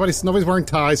 Nobody's wearing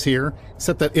ties here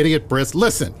except that idiot Briss.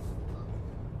 Listen.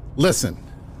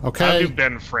 Okay? How have you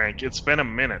been, Frank? It's been a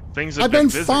minute. Things have I've been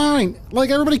busy. fine. Like,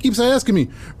 everybody keeps asking me,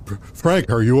 Frank,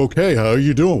 are you okay? How are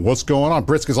you doing? What's going on?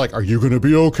 Brisk is like, are you going to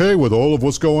be okay with all of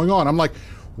what's going on? I'm like,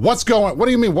 what do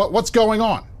you mean? What's going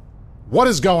on? What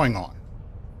is going on?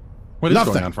 What is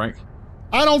Nothing. going on, Frank?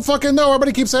 I don't fucking know.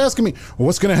 Everybody keeps asking me, well,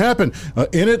 what's going to happen?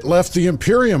 Init left the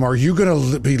Imperium. Are you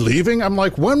going to be leaving? I'm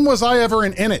like, when was I ever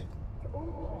in Init?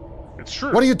 It's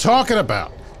true. What are you talking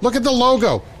about? Look at the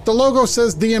logo. The logo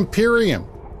says the Imperium.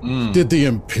 Did the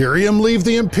Imperium leave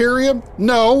the Imperium?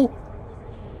 No.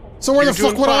 So where the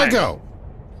fuck would I go?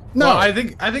 No. Well, I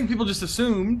think people just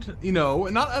assumed,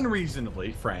 not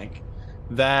unreasonably, Frank,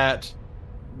 that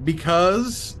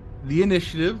because the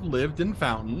Initiative lived in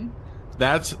Fountain,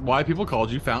 that's why people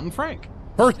called you Fountain Frank.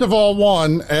 First of all,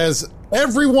 one, as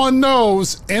everyone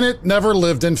knows, Init never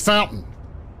lived in Fountain.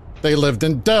 They lived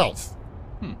in Delve.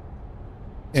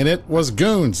 Init was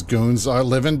Goons. Goons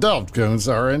live in Delve. Goons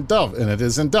are in Delve. Init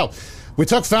is in Delve. We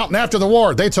took Fountain after the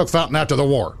war. They took Fountain after the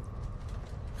war.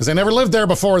 Because they never lived there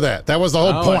before that. That was the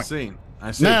whole point.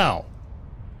 I see. Now,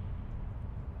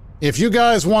 if you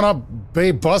guys want to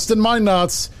be busting my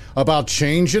nuts about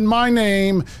changing my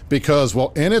name because,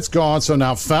 well, Init's gone, so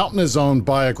now Fountain is owned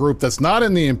by a group that's not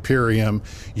in the Imperium,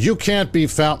 you can't be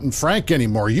Fountain Frank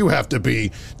anymore. You have to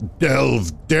be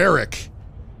Delve Derek.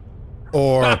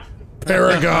 Or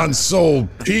Paragon Soul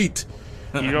Pete.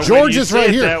 George is right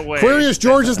here. Quirius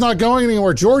George is not going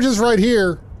anywhere. George is right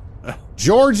here.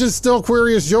 George is still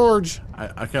Quirius George.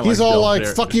 He's all like,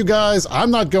 fuck you guys. I'm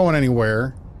not going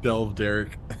anywhere. Delve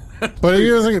Derek. But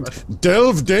you're thinking,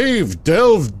 Delve Dave,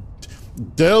 Delve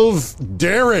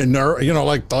Darren, or,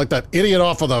 like that idiot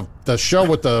off of the show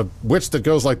with the witch that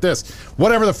goes like this.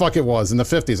 Whatever the fuck it was in the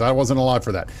 50s. I wasn't alive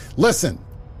for that. Listen.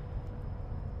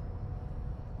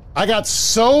 I got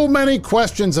so many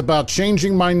questions about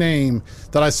changing my name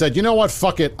that I said, you know what,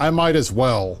 fuck it, I might as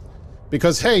well.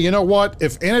 Because, hey, you know what,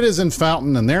 if Init is in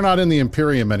Fountain and they're not in the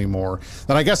Imperium anymore,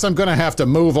 then I guess I'm going to have to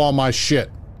move all my shit.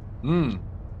 So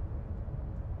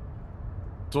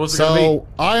what's it going to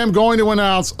be? I am going to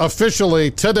announce officially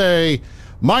today,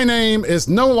 my name is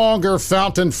no longer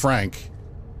Fountain Frank.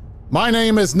 My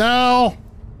name is now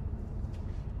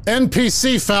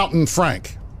NPC Fountain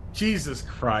Frank. Jesus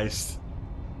Christ.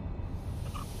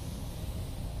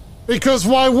 Because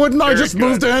why wouldn't I just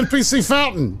move to NPC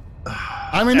Fountain?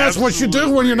 I mean, that's what you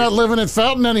do when you're not living in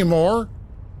Fountain anymore,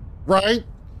 right?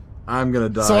 I'm gonna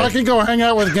die. So I can go hang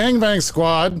out with Gangbang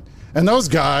Squad and those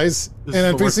guys in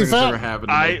NPC Fountain.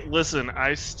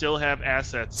 I still have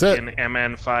assets in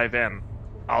MN5N.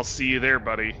 I'll see you there,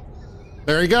 buddy.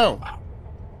 There you go.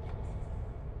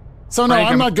 So no,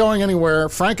 I'm not going anywhere.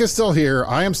 Frank is still here.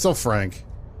 I am still Frank.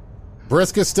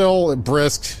 Brisk is still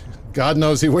Brisk. God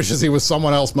knows he wishes he was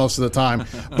someone else most of the time.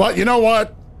 But you know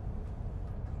what?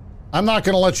 I'm not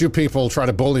going to let you people try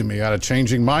to bully me out of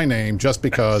changing my name just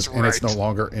because it's no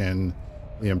longer in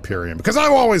the Imperium. Because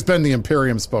I've always been the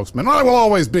Imperium spokesman. I will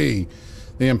always be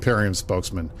the Imperium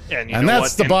spokesman. And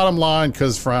that's the bottom line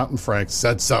because Fountain Frank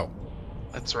said so.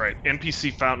 That's right.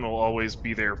 NPC Fountain will always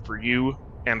be there for you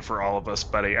and for all of us,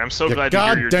 buddy. I'm so glad to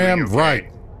hear you're doing okay. Goddamn right.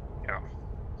 Yeah.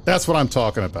 That's what I'm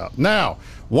talking about. Now,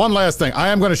 one last thing. I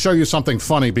am going to show you something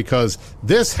funny because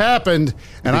this happened,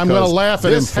 and I'm going to laugh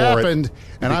at him for it.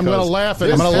 And I'm going to laugh at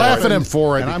him. I'm going to laugh at him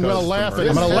for it. And I'm going to laugh at him.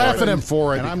 I'm going to laugh at him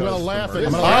for it. And I'm going to laugh at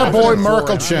him. Our boy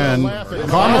Merkel Chen,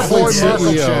 Karma Fleet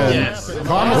CEO,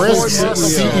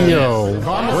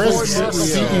 Brisk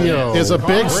CEO, is a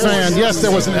big fan. Yes,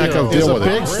 there was an echo. Deal with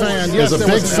it. Is a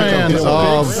big fan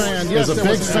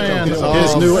of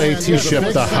his new AT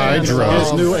ship, the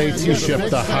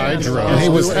Hydra. And he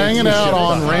was hanging out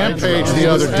on Rampage the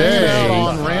other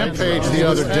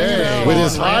day with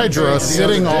his Hydra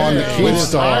sitting on the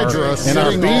Keepstar in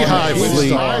our Beehive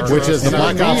fleet, which is the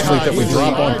Black Ops fleet that we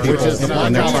drop on people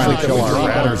when they're trying to kill our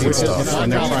ratters and stuff. So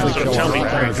tell me,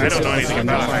 Frank, I don't know anything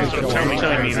about it. So tell me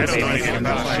that I don't know anything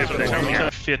about a ship that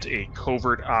can fit a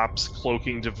covert ops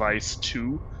cloaking device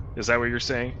too. Is that what you're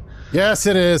saying? Yes,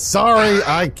 it is. Sorry,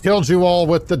 I killed you all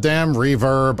with the damn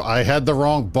reverb. I had the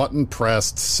wrong button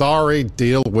pressed. Sorry,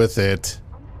 deal with it.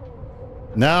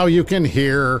 Now you can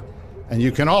hear, and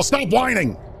you can all stop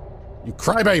whining, you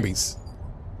crybabies.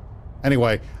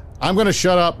 Anyway, I'm going to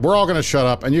shut up. We're all going to shut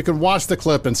up, and you can watch the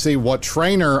clip and see what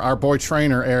Trainer, our boy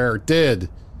Trainer Air, did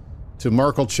to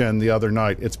Merkel Chen the other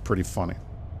night. It's pretty funny.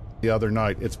 Fucking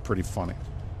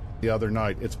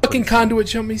conduit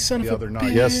show me, son of a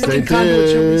bitch. Yes, they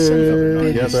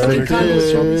did. Yes,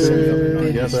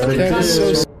 they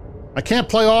did. I can't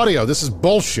play audio. This is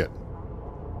bullshit.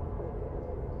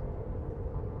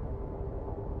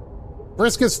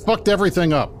 Brisk has fucked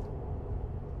everything up.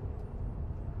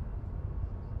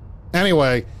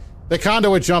 Anyway, the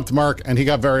conduit jumped Mark, and he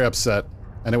got very upset,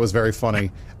 and it was very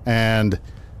funny. And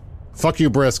fuck you,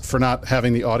 Brisk, for not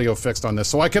having the audio fixed on this,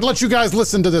 so I could let you guys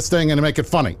listen to this thing and make it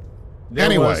funny.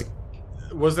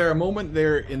 Was there a moment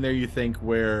in there you think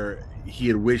where he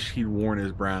had wished he'd worn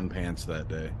his brown pants that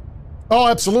day? Oh,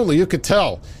 absolutely. You could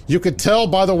tell. You could tell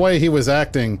by the way he was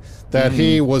acting that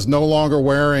he was no longer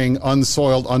wearing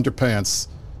unsoiled underpants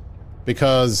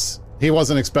because he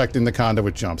wasn't expecting the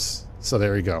conduit jumps. So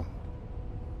there you go.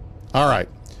 All right.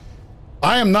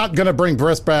 I am not going to bring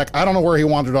Brisk back. I don't know where he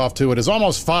wandered off to. It is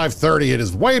almost 5:30. It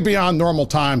is way beyond normal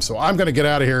time, so I'm going to get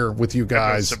out of here with you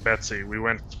guys. So Betsy, we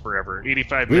went forever.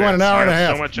 85 minutes. We went an hour and a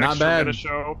half. So much Not extra bad. minute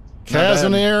show.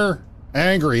 Casimir,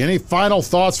 Angry. Any final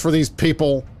thoughts for these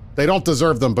people? They don't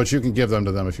deserve them, but you can give them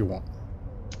to them if you want.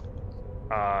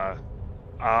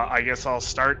 I guess I'll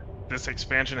start. This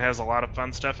expansion has a lot of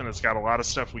fun stuff, and it's got a lot of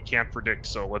stuff we can't predict,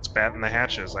 so let's batten the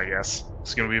hatches, I guess.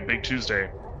 It's going to be a big Tuesday.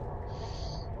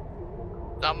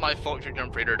 Not my fault your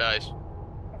Jump Raider dies.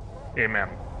 Amen.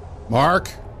 Mark?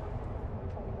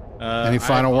 Any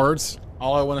final words?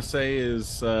 All I want to say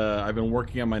is I've been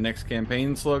working on my next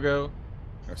campaign slogan.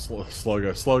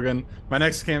 My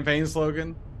next campaign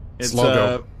slogan. It's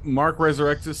Mark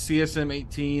Resurrectus CSM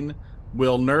 18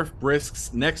 will nerf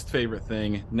Brisk's next favorite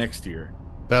thing next year.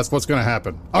 That's what's going to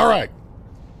happen. All right.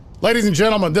 Ladies and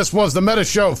gentlemen, this was the Meta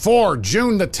Show for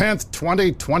June the 10th,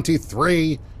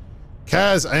 2023.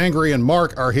 Kaz, Angry, and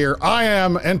Mark are here. I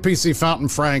am NPC Fountain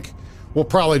Frank. We'll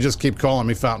probably just keep calling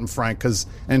me Fountain Frank because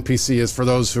NPC is for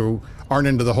those who aren't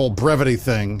into the whole brevity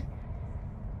thing.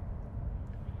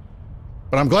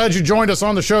 But I'm glad you joined us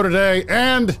on the show today,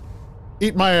 and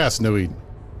eat my ass, New Eden.